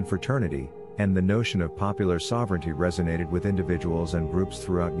 and fraternity, and the notion of popular sovereignty resonated with individuals and groups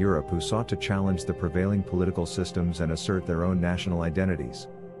throughout Europe who sought to challenge the prevailing political systems and assert their own national identities.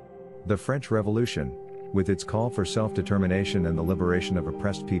 The French Revolution, with its call for self-determination and the liberation of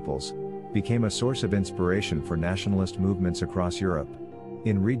oppressed peoples, became a source of inspiration for nationalist movements across Europe.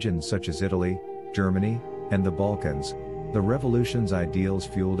 In regions such as Italy, Germany, and the Balkans, the revolution's ideals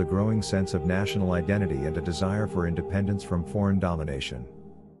fueled a growing sense of national identity and a desire for independence from foreign domination.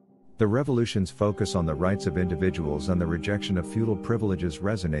 The revolution's focus on the rights of individuals and the rejection of feudal privileges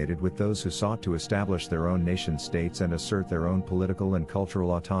resonated with those who sought to establish their own nation-states and assert their own political and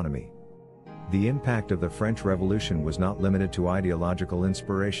cultural autonomy. The impact of the French Revolution was not limited to ideological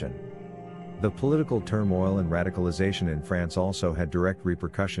inspiration. The political turmoil and radicalization in France also had direct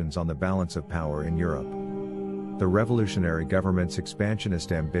repercussions on the balance of power in Europe. The revolutionary government's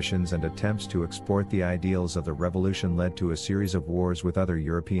expansionist ambitions and attempts to export the ideals of the revolution led to a series of wars with other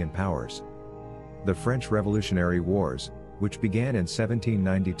European powers. The French Revolutionary Wars, which began in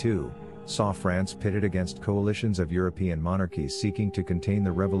 1792, saw France pitted against coalitions of European monarchies seeking to contain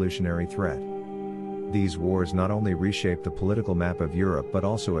the revolutionary threat. These wars not only reshaped the political map of Europe but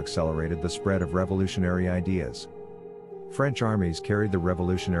also accelerated the spread of revolutionary ideas. French armies carried the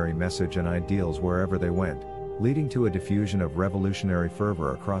revolutionary message and ideals wherever they went, leading to a diffusion of revolutionary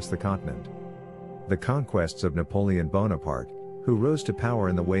fervor across the continent. The conquests of Napoleon Bonaparte, who rose to power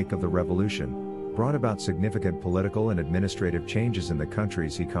in the wake of the revolution, brought about significant political and administrative changes in the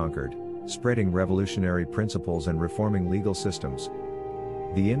countries he conquered, spreading revolutionary principles and reforming legal systems.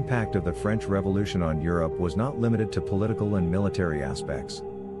 The impact of the French Revolution on Europe was not limited to political and military aspects.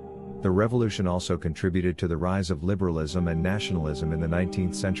 The revolution also contributed to the rise of liberalism and nationalism in the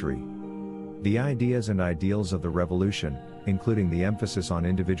 19th century. The ideas and ideals of the revolution, including the emphasis on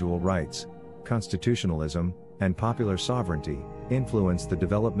individual rights, constitutionalism, and popular sovereignty, influenced the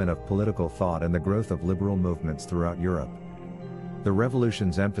development of political thought and the growth of liberal movements throughout Europe. The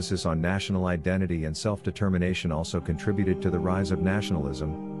revolution's emphasis on national identity and self-determination also contributed to the rise of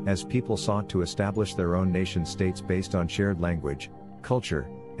nationalism, as people sought to establish their own nation-states based on shared language, culture,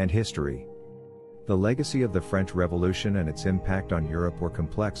 and history. The legacy of the French Revolution and its impact on Europe were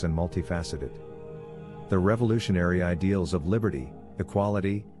complex and multifaceted. The revolutionary ideals of liberty,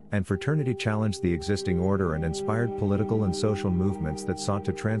 equality, and fraternity challenged the existing order and inspired political and social movements that sought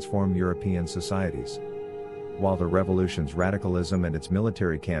to transform European societies. While the revolution's radicalism and its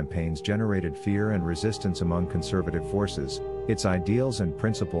military campaigns generated fear and resistance among conservative forces, its ideals and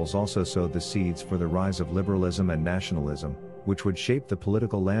principles also sowed the seeds for the rise of liberalism and nationalism, which would shape the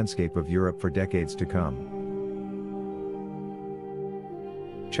political landscape of Europe for decades to come.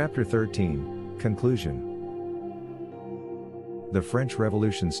 Chapter 13, Conclusion. The French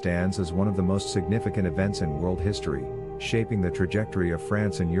Revolution stands as one of the most significant events in world history, shaping the trajectory of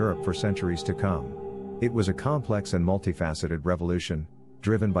France and Europe for centuries to come. It was a complex and multifaceted revolution,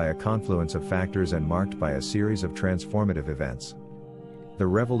 driven by a confluence of factors and marked by a series of transformative events. The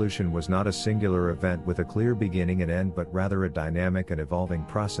revolution was not a singular event with a clear beginning and end but rather a dynamic and evolving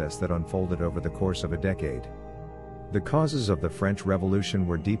process that unfolded over the course of a decade. The causes of the French Revolution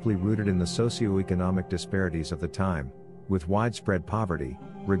were deeply rooted in the socio-economic disparities of the time, with widespread poverty,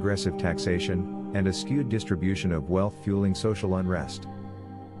 regressive taxation, and a skewed distribution of wealth fueling social unrest.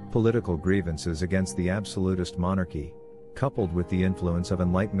 Political grievances against the absolutist monarchy, coupled with the influence of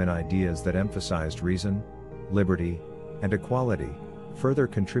Enlightenment ideas that emphasized reason, liberty, and equality, further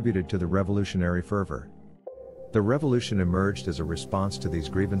contributed to the revolutionary fervor. The revolution emerged as a response to these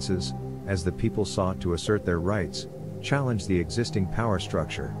grievances, as the people sought to assert their rights, challenge the existing power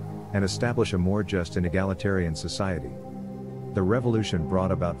structure, and establish a more just and egalitarian society. The revolution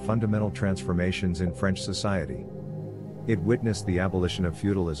brought about fundamental transformations in French society. It witnessed the abolition of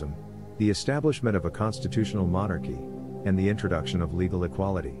feudalism, the establishment of a constitutional monarchy, and the introduction of legal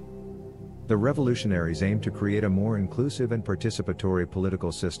equality. The revolutionaries aimed to create a more inclusive and participatory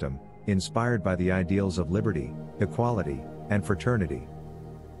political system, inspired by the ideals of liberty, equality, and fraternity.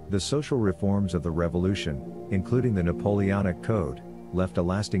 The social reforms of the revolution, including the Napoleonic Code, left a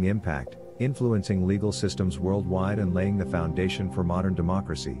lasting impact, influencing legal systems worldwide and laying the foundation for modern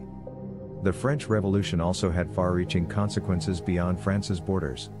democracy. The French Revolution also had far-reaching consequences beyond France's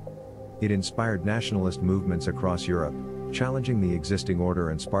borders. It inspired nationalist movements across Europe, challenging the existing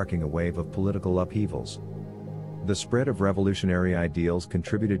order and sparking a wave of political upheavals. The spread of revolutionary ideals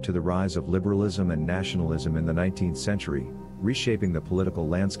contributed to the rise of liberalism and nationalism in the 19th century, reshaping the political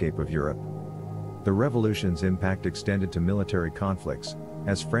landscape of Europe. The revolution's impact extended to military conflicts,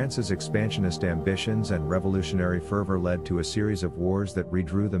 as France's expansionist ambitions and revolutionary fervor led to a series of wars that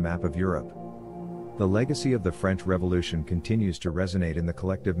redrew the map of Europe. The legacy of the French Revolution continues to resonate in the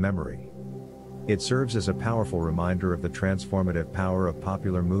collective memory. It serves as a powerful reminder of the transformative power of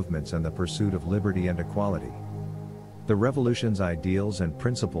popular movements and the pursuit of liberty and equality. The revolution's ideals and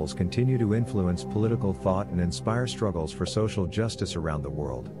principles continue to influence political thought and inspire struggles for social justice around the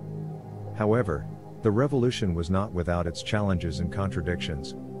world. However, the revolution was not without its challenges and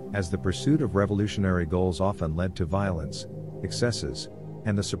contradictions, as the pursuit of revolutionary goals often led to violence, excesses,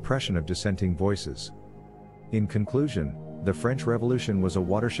 and the suppression of dissenting voices. In conclusion, the French Revolution was a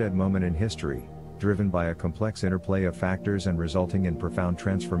watershed moment in history, driven by a complex interplay of factors and resulting in profound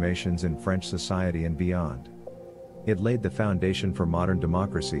transformations in French society and beyond. It laid the foundation for modern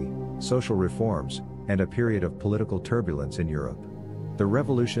democracy, social reforms, and a period of political turbulence in Europe. The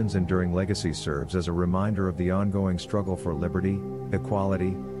revolution's enduring legacy serves as a reminder of the ongoing struggle for liberty,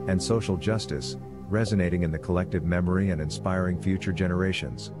 equality, and social justice, resonating in the collective memory and inspiring future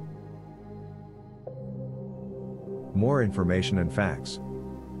generations. More information and facts.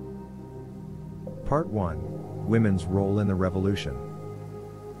 Part 1. Women's role in the Revolution.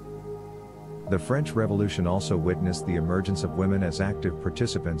 The French Revolution also witnessed the emergence of women as active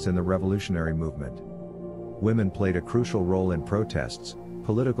participants in the revolutionary movement. Women played a crucial role in protests,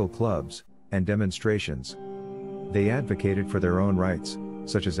 political clubs, and demonstrations. They advocated for their own rights,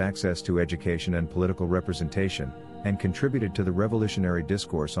 such as access to education and political representation, and contributed to the revolutionary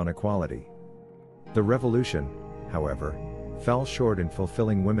discourse on equality. The revolution, however, fell short in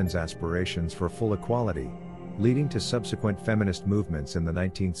fulfilling women's aspirations for full equality, leading to subsequent feminist movements in the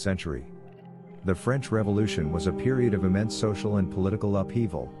 19th century. The French Revolution was a period of immense social and political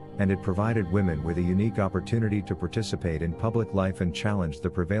upheaval, and it provided women with a unique opportunity to participate in public life and challenge the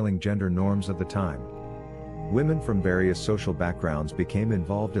prevailing gender norms of the time. Women from various social backgrounds became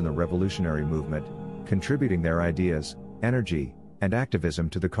involved in the revolutionary movement, contributing their ideas, energy, and activism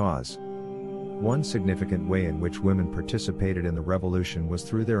to the cause. One significant way in which women participated in the revolution was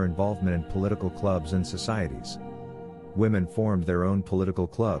through their involvement in political clubs and societies. Women formed their own political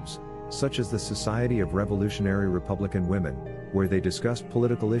clubs, such as the Society of Revolutionary Republican Women, where they discussed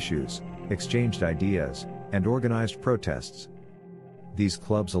political issues, exchanged ideas, and organized protests. These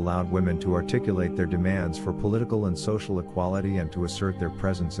clubs allowed women to articulate their demands for political and social equality and to assert their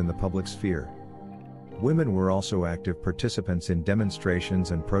presence in the public sphere. Women were also active participants in demonstrations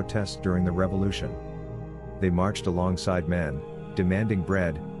and protests during the revolution. They marched alongside men, demanding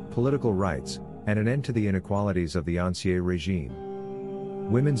bread, political rights, and an end to the inequalities of the Ancien regime.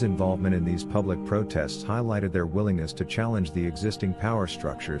 Women's involvement in these public protests highlighted their willingness to challenge the existing power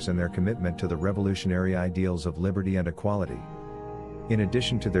structures and their commitment to the revolutionary ideals of liberty and equality. In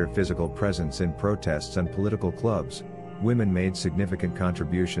addition to their physical presence in protests and political clubs, women made significant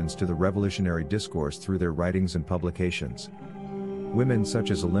contributions to the revolutionary discourse through their writings and publications. Women such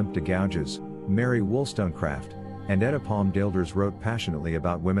as Olympe de Gouges, Mary Wollstonecraft, and Etta Palm Dilders wrote passionately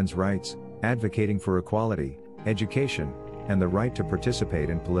about women's rights, advocating for equality, education, and the right to participate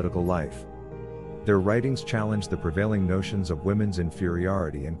in political life. Their writings challenged the prevailing notions of women's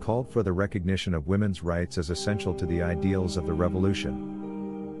inferiority and called for the recognition of women's rights as essential to the ideals of the revolution.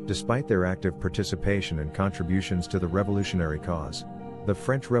 Despite their active participation and contributions to the revolutionary cause, the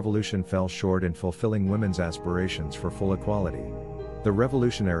French Revolution fell short in fulfilling women's aspirations for full equality. The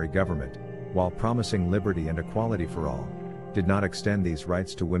revolutionary government, while promising liberty and equality for all, did not extend these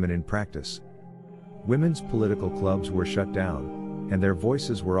rights to women in practice. Women's political clubs were shut down, and their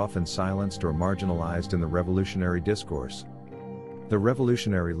voices were often silenced or marginalized in the revolutionary discourse. The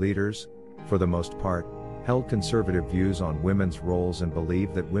revolutionary leaders, for the most part, held conservative views on women's roles and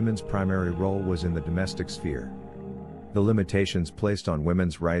believed that women's primary role was in the domestic sphere. The limitations placed on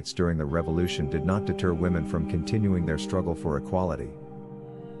women's rights during the revolution did not deter women from continuing their struggle for equality.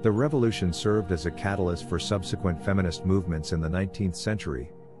 The revolution served as a catalyst for subsequent feminist movements in the 19th century,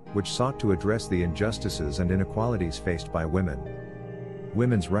 which sought to address the injustices and inequalities faced by women.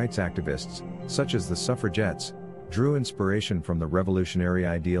 Women's rights activists, such as the suffragettes, drew inspiration from the revolutionary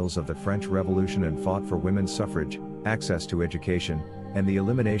ideals of the French Revolution and fought for women's suffrage, access to education, and the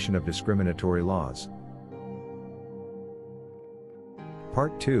elimination of discriminatory laws.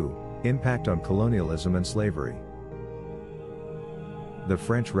 Part 2: Impact on colonialism and slavery. The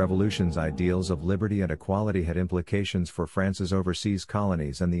French Revolution's ideals of liberty and equality had implications for France's overseas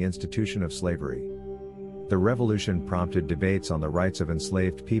colonies and the institution of slavery. The revolution prompted debates on the rights of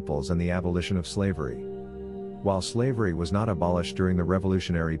enslaved peoples and the abolition of slavery. While slavery was not abolished during the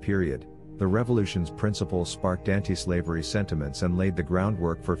revolutionary period, the revolution's principles sparked anti-slavery sentiments and laid the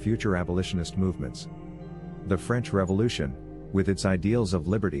groundwork for future abolitionist movements. The French Revolution, with its ideals of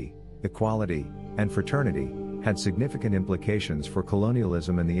liberty, equality, and fraternity, had significant implications for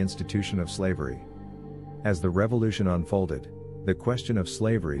colonialism and the institution of slavery. As the revolution unfolded, the question of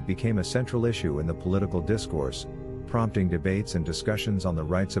slavery became a central issue in the political discourse, prompting debates and discussions on the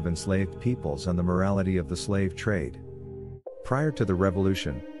rights of enslaved peoples and the morality of the slave trade. Prior to the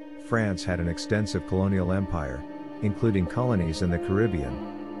revolution, France had an extensive colonial empire, including colonies in the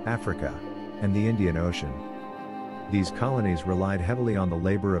Caribbean, Africa, and the Indian Ocean. These colonies relied heavily on the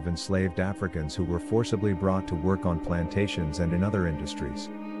labor of enslaved Africans who were forcibly brought to work on plantations and in other industries.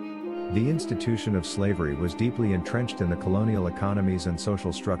 The institution of slavery was deeply entrenched in the colonial economies and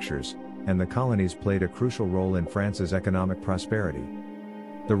social structures, and the colonies played a crucial role in France's economic prosperity.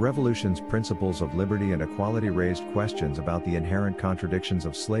 The revolution's principles of liberty and equality raised questions about the inherent contradictions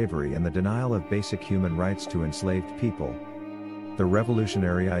of slavery and the denial of basic human rights to enslaved people. The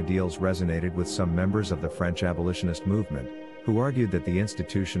revolutionary ideals resonated with some members of the French abolitionist movement, who argued that the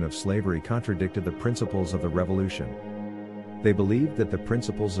institution of slavery contradicted the principles of the revolution. They believed that the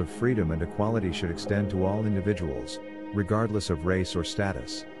principles of freedom and equality should extend to all individuals, regardless of race or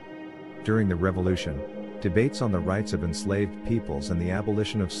status. During the revolution, debates on the rights of enslaved peoples and the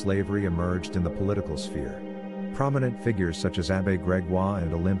abolition of slavery emerged in the political sphere. Prominent figures such as Abbé Grégoire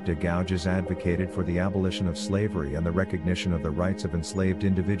and Olympe de Gouges advocated for the abolition of slavery and the recognition of the rights of enslaved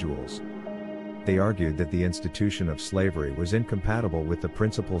individuals. They argued that the institution of slavery was incompatible with the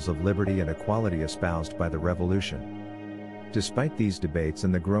principles of liberty and equality espoused by the revolution. Despite these debates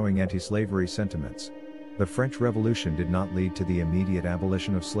and the growing anti-slavery sentiments, the French Revolution did not lead to the immediate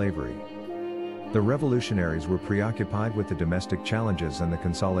abolition of slavery. The revolutionaries were preoccupied with the domestic challenges and the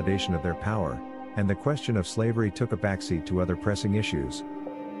consolidation of their power, and the question of slavery took a backseat to other pressing issues.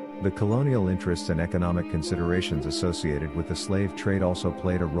 The colonial interests and economic considerations associated with the slave trade also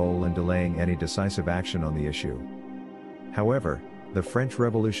played a role in delaying any decisive action on the issue. However, the French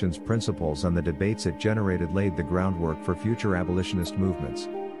Revolution's principles and the debates it generated laid the groundwork for future abolitionist movements.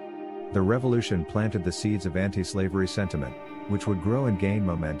 The revolution planted the seeds of anti-slavery sentiment, which would grow and gain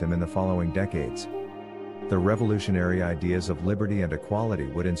momentum in the following decades. The revolutionary ideas of liberty and equality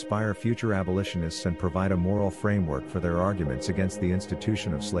would inspire future abolitionists and provide a moral framework for their arguments against the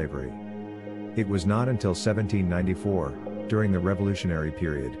institution of slavery. It was not until 1794, during the revolutionary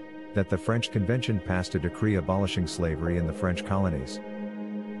period, that the French Convention passed a decree abolishing slavery in the French colonies.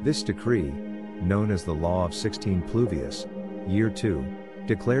 This decree, known as the Law of 16 Pluvius, Year 2,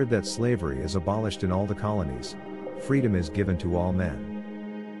 declared that slavery is abolished in all the colonies. Freedom is given to all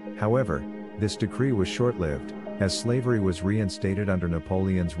men. However, this decree was short-lived, as slavery was reinstated under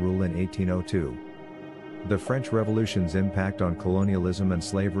Napoleon's rule in 1802. The French Revolution's impact on colonialism and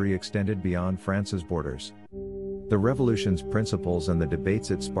slavery extended beyond France's borders. The revolution's principles and the debates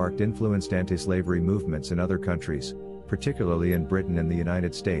it sparked influenced anti-slavery movements in other countries, particularly in Britain and the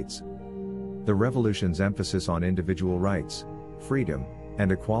United States. The revolution's emphasis on individual rights, freedom,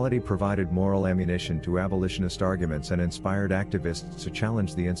 and equality provided moral ammunition to abolitionist arguments and inspired activists to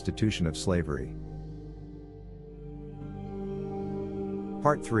challenge the institution of slavery.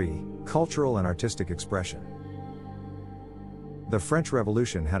 Part 3: Cultural and Artistic Expression. The French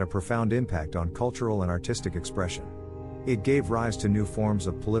Revolution had a profound impact on cultural and artistic expression. It gave rise to new forms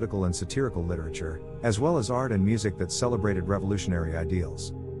of political and satirical literature, as well as art and music that celebrated revolutionary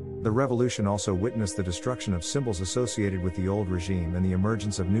ideals. The revolution also witnessed the destruction of symbols associated with the old regime and the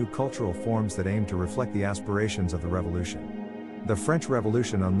emergence of new cultural forms that aimed to reflect the aspirations of the revolution. The French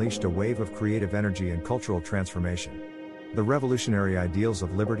Revolution unleashed a wave of creative energy and cultural transformation. The revolutionary ideals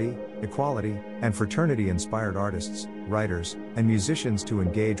of liberty, equality, and fraternity inspired artists, writers, and musicians to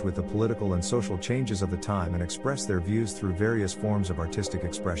engage with the political and social changes of the time and express their views through various forms of artistic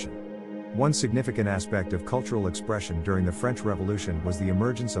expression. One significant aspect of cultural expression during the French Revolution was the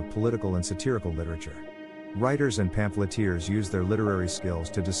emergence of political and satirical literature. Writers and pamphleteers used their literary skills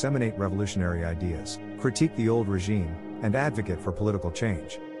to disseminate revolutionary ideas, critique the old regime, and advocate for political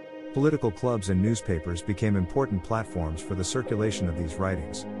change. Political clubs and newspapers became important platforms for the circulation of these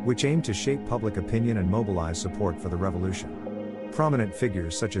writings, which aimed to shape public opinion and mobilize support for the revolution. Prominent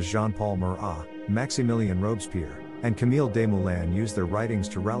figures such as Jean-Paul Marat, Maximilien Robespierre, and Camille Desmoulins used their writings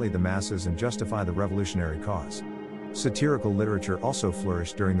to rally the masses and justify the revolutionary cause. Satirical literature also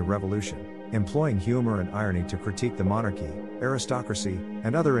flourished during the revolution, employing humor and irony to critique the monarchy, aristocracy,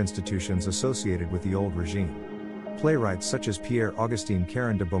 and other institutions associated with the old regime. Playwrights such as Pierre-Augustin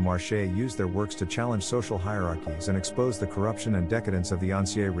Caron de Beaumarchais used their works to challenge social hierarchies and expose the corruption and decadence of the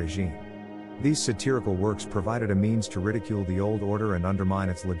Ancien Regime. These satirical works provided a means to ridicule the old order and undermine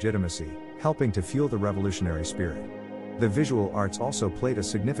its legitimacy, helping to fuel the revolutionary spirit. The visual arts also played a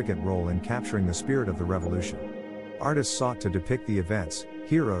significant role in capturing the spirit of the revolution. Artists sought to depict the events,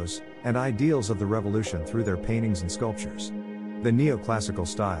 heroes, and ideals of the revolution through their paintings and sculptures. The neoclassical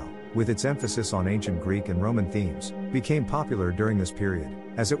style, with its emphasis on ancient Greek and Roman themes, became popular during this period,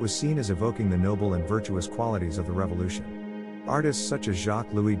 as it was seen as evoking the noble and virtuous qualities of the revolution. Artists such as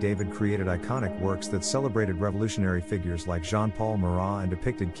Jacques-Louis David created iconic works that celebrated revolutionary figures like Jean-Paul Marat and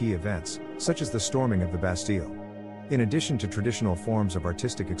depicted key events, such as the storming of the Bastille. In addition to traditional forms of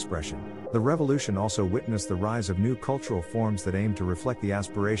artistic expression, the revolution also witnessed the rise of new cultural forms that aimed to reflect the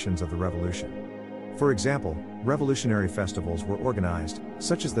aspirations of the revolution. For example, revolutionary festivals were organized,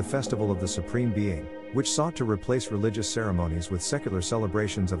 such as the Festival of the Supreme Being, which sought to replace religious ceremonies with secular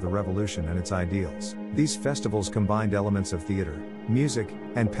celebrations of the revolution and its ideals. These festivals combined elements of theater, music,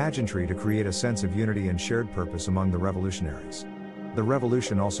 and pageantry to create a sense of unity and shared purpose among the revolutionaries. The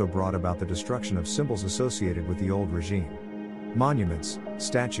revolution also brought about the destruction of symbols associated with the old regime. Monuments,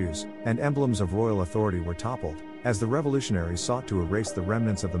 statues, and emblems of royal authority were toppled, as the revolutionaries sought to erase the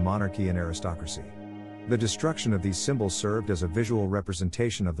remnants of the monarchy and aristocracy. The destruction of these symbols served as a visual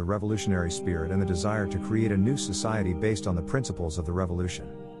representation of the revolutionary spirit and the desire to create a new society based on the principles of the revolution.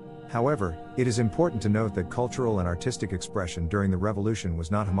 However, it is important to note that cultural and artistic expression during the revolution was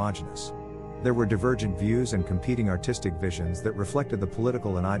not homogeneous. There were divergent views and competing artistic visions that reflected the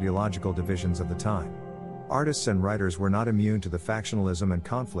political and ideological divisions of the time. Artists and writers were not immune to the factionalism and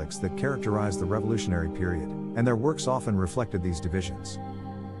conflicts that characterized the revolutionary period, and their works often reflected these divisions.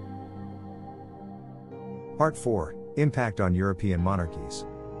 Part 4: Impact on European monarchies.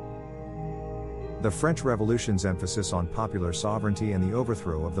 The French Revolution's emphasis on popular sovereignty and the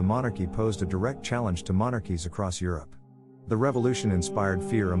overthrow of the monarchy posed a direct challenge to monarchies across Europe. The revolution inspired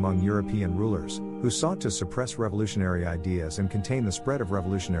fear among European rulers, who sought to suppress revolutionary ideas and contain the spread of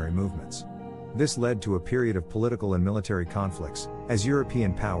revolutionary movements. This led to a period of political and military conflicts, as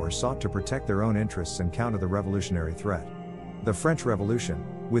European powers sought to protect their own interests and counter the revolutionary threat. The French Revolution,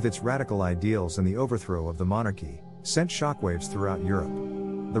 with its radical ideals and the overthrow of the monarchy, sent shockwaves throughout Europe.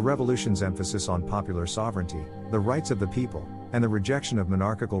 The revolution's emphasis on popular sovereignty, the rights of the people, and the rejection of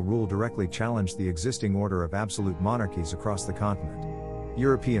monarchical rule directly challenged the existing order of absolute monarchies across the continent.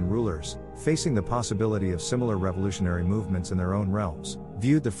 European rulers, facing the possibility of similar revolutionary movements in their own realms,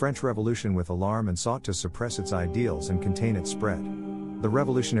 viewed the French Revolution with alarm and sought to suppress its ideals and contain its spread. The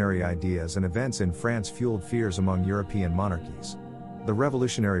revolutionary ideas and events in France fueled fears among European monarchies. The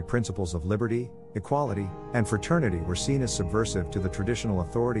revolutionary principles of liberty, equality, and fraternity were seen as subversive to the traditional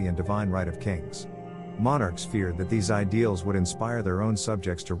authority and divine right of kings. Monarchs feared that these ideals would inspire their own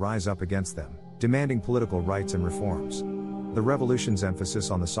subjects to rise up against them, demanding political rights and reforms. The revolution's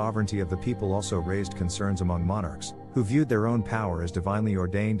emphasis on the sovereignty of the people also raised concerns among monarchs, who viewed their own power as divinely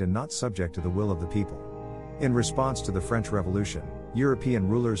ordained and not subject to the will of the people. In response to the French Revolution, European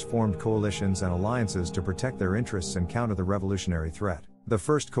rulers formed coalitions and alliances to protect their interests and counter the revolutionary threat. The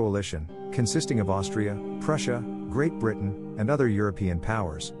First Coalition, consisting of Austria, Prussia, Great Britain, and other European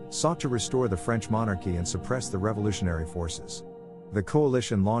powers, sought to restore the French monarchy and suppress the revolutionary forces. The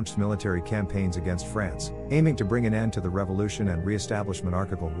coalition launched military campaigns against France, aiming to bring an end to the revolution and re-establish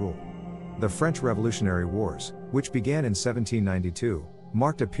monarchical rule. The French Revolutionary Wars, which began in 1792,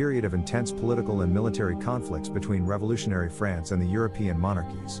 marked a period of intense political and military conflicts between revolutionary France and the European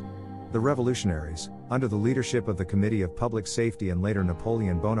monarchies. The revolutionaries, under the leadership of the Committee of Public Safety and later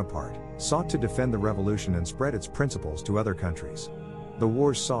Napoleon Bonaparte, sought to defend the revolution and spread its principles to other countries. The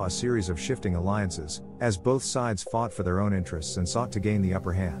wars saw a series of shifting alliances, as both sides fought for their own interests and sought to gain the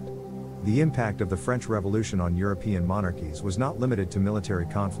upper hand. The impact of the French Revolution on European monarchies was not limited to military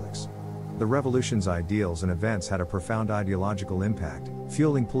conflicts. The revolution's ideals and events had a profound ideological impact,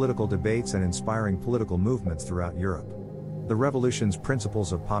 fueling political debates and inspiring political movements throughout Europe. The revolution's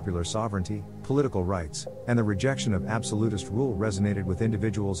principles of popular sovereignty, political rights, and the rejection of absolutist rule resonated with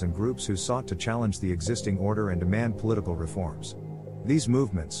individuals and groups who sought to challenge the existing order and demand political reforms. These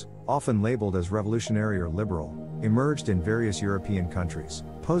movements, often labeled as revolutionary or liberal, emerged in various European countries,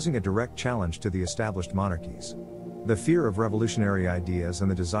 posing a direct challenge to the established monarchies. The fear of revolutionary ideas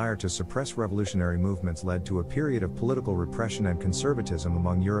and the desire to suppress revolutionary movements led to a period of political repression and conservatism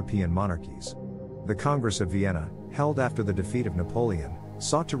among European monarchies. The Congress of Vienna, held after the defeat of Napoleon,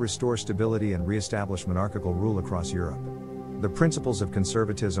 sought to restore stability and re-establish monarchical rule across Europe. The principles of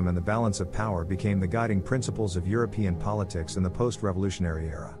conservatism and the balance of power became the guiding principles of European politics in the post-revolutionary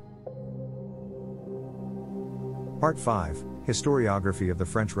era. Part 5: Historiography of the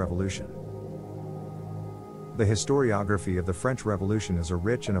French Revolution. The historiography of the French Revolution is a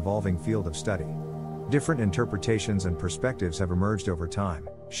rich and evolving field of study. Different interpretations and perspectives have emerged over time,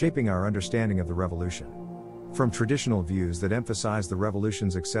 shaping our understanding of the revolution. From traditional views that emphasize the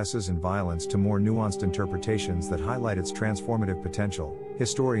revolution's excesses and violence to more nuanced interpretations that highlight its transformative potential,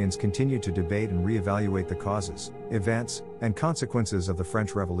 historians continue to debate and re-evaluate the causes, events, and consequences of the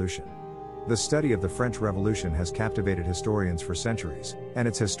French Revolution. The study of the French Revolution has captivated historians for centuries, and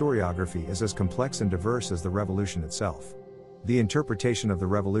its historiography is as complex and diverse as the revolution itself. The interpretation of the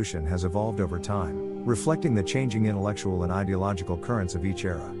revolution has evolved over time, reflecting the changing intellectual and ideological currents of each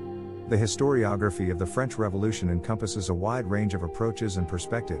era. The historiography of the French Revolution encompasses a wide range of approaches and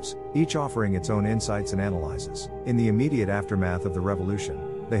perspectives, each offering its own insights and analyses. In the immediate aftermath of the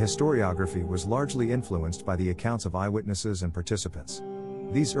revolution, the historiography was largely influenced by the accounts of eyewitnesses and participants.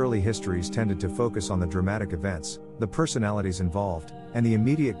 These early histories tended to focus on the dramatic events, the personalities involved, and the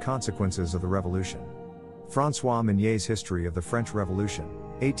immediate consequences of the revolution. François Meunier's History of the French Revolution,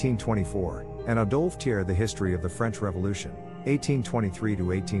 1824, and Adolphe Thiers' The History of the French Revolution, 1823 to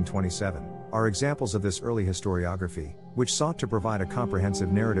 1827, are examples of this early historiography, which sought to provide a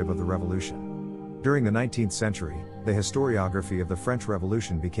comprehensive narrative of the revolution. During the 19th century, the historiography of the French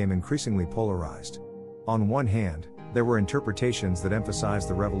Revolution became increasingly polarized. On one hand, there were interpretations that emphasized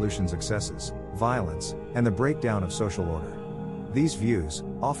the revolution's excesses, violence, and the breakdown of social order. These views,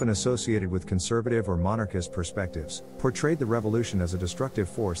 often associated with conservative or monarchist perspectives, portrayed the revolution as a destructive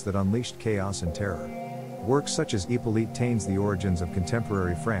force that unleashed chaos and terror. Works such as Hippolyte Taine's The Origins of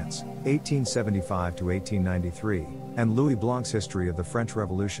Contemporary France, 1875 to 1893, and Louis Blanc's History of the French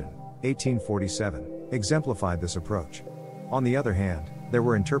Revolution, 1847, exemplified this approach. On the other hand, there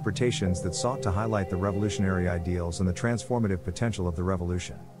were interpretations that sought to highlight the revolutionary ideals and the transformative potential of the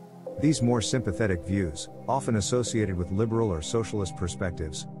revolution. These more sympathetic views, often associated with liberal or socialist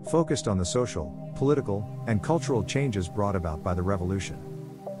perspectives, focused on the social, political, and cultural changes brought about by the revolution.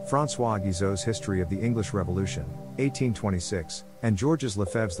 François Guizot's History of the English Revolution, 1826, and Georges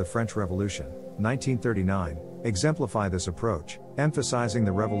Lefebvre's The French Revolution, 1939, exemplify this approach, emphasizing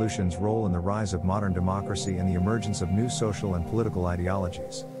the revolution's role in the rise of modern democracy and the emergence of new social and political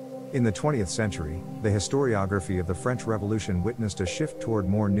ideologies. In the 20th century, the historiography of the French Revolution witnessed a shift toward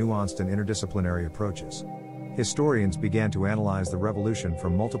more nuanced and interdisciplinary approaches. Historians began to analyze the revolution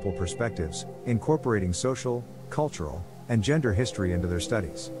from multiple perspectives, incorporating social, cultural, and gender history into their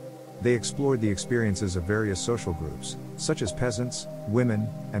studies. They explored the experiences of various social groups, such as peasants, women,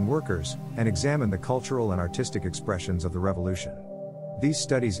 and workers, and examined the cultural and artistic expressions of the revolution. These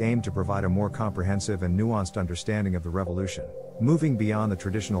studies aimed to provide a more comprehensive and nuanced understanding of the revolution, moving beyond the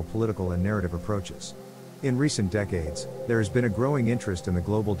traditional political and narrative approaches. In recent decades, there has been a growing interest in the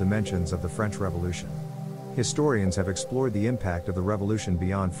global dimensions of the French Revolution. Historians have explored the impact of the revolution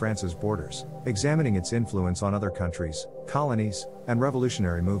beyond France's borders, examining its influence on other countries, colonies, and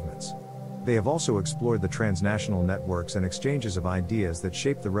revolutionary movements. They have also explored the transnational networks and exchanges of ideas that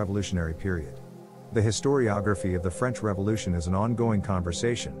shaped the revolutionary period. The historiography of the French Revolution is an ongoing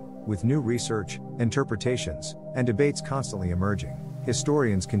conversation, with new research, interpretations, and debates constantly emerging.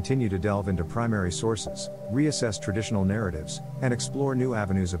 Historians continue to delve into primary sources, reassess traditional narratives, and explore new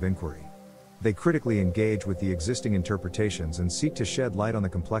avenues of inquiry. They critically engage with the existing interpretations and seek to shed light on the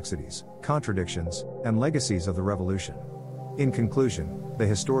complexities, contradictions, and legacies of the revolution. In conclusion, the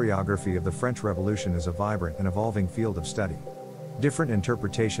historiography of the French Revolution is a vibrant and evolving field of study. Different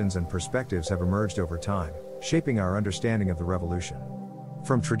interpretations and perspectives have emerged over time, shaping our understanding of the revolution.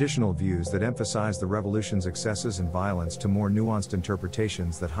 From traditional views that emphasize the revolution's excesses and violence to more nuanced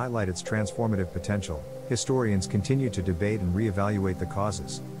interpretations that highlight its transformative potential, historians continue to debate and re-evaluate the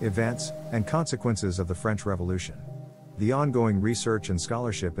causes, events, and consequences of the French Revolution. The ongoing research and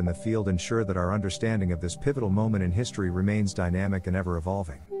scholarship in the field ensure that our understanding of this pivotal moment in history remains dynamic and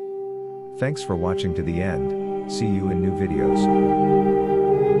ever-evolving. Thanks for watching to the end. See you in new videos.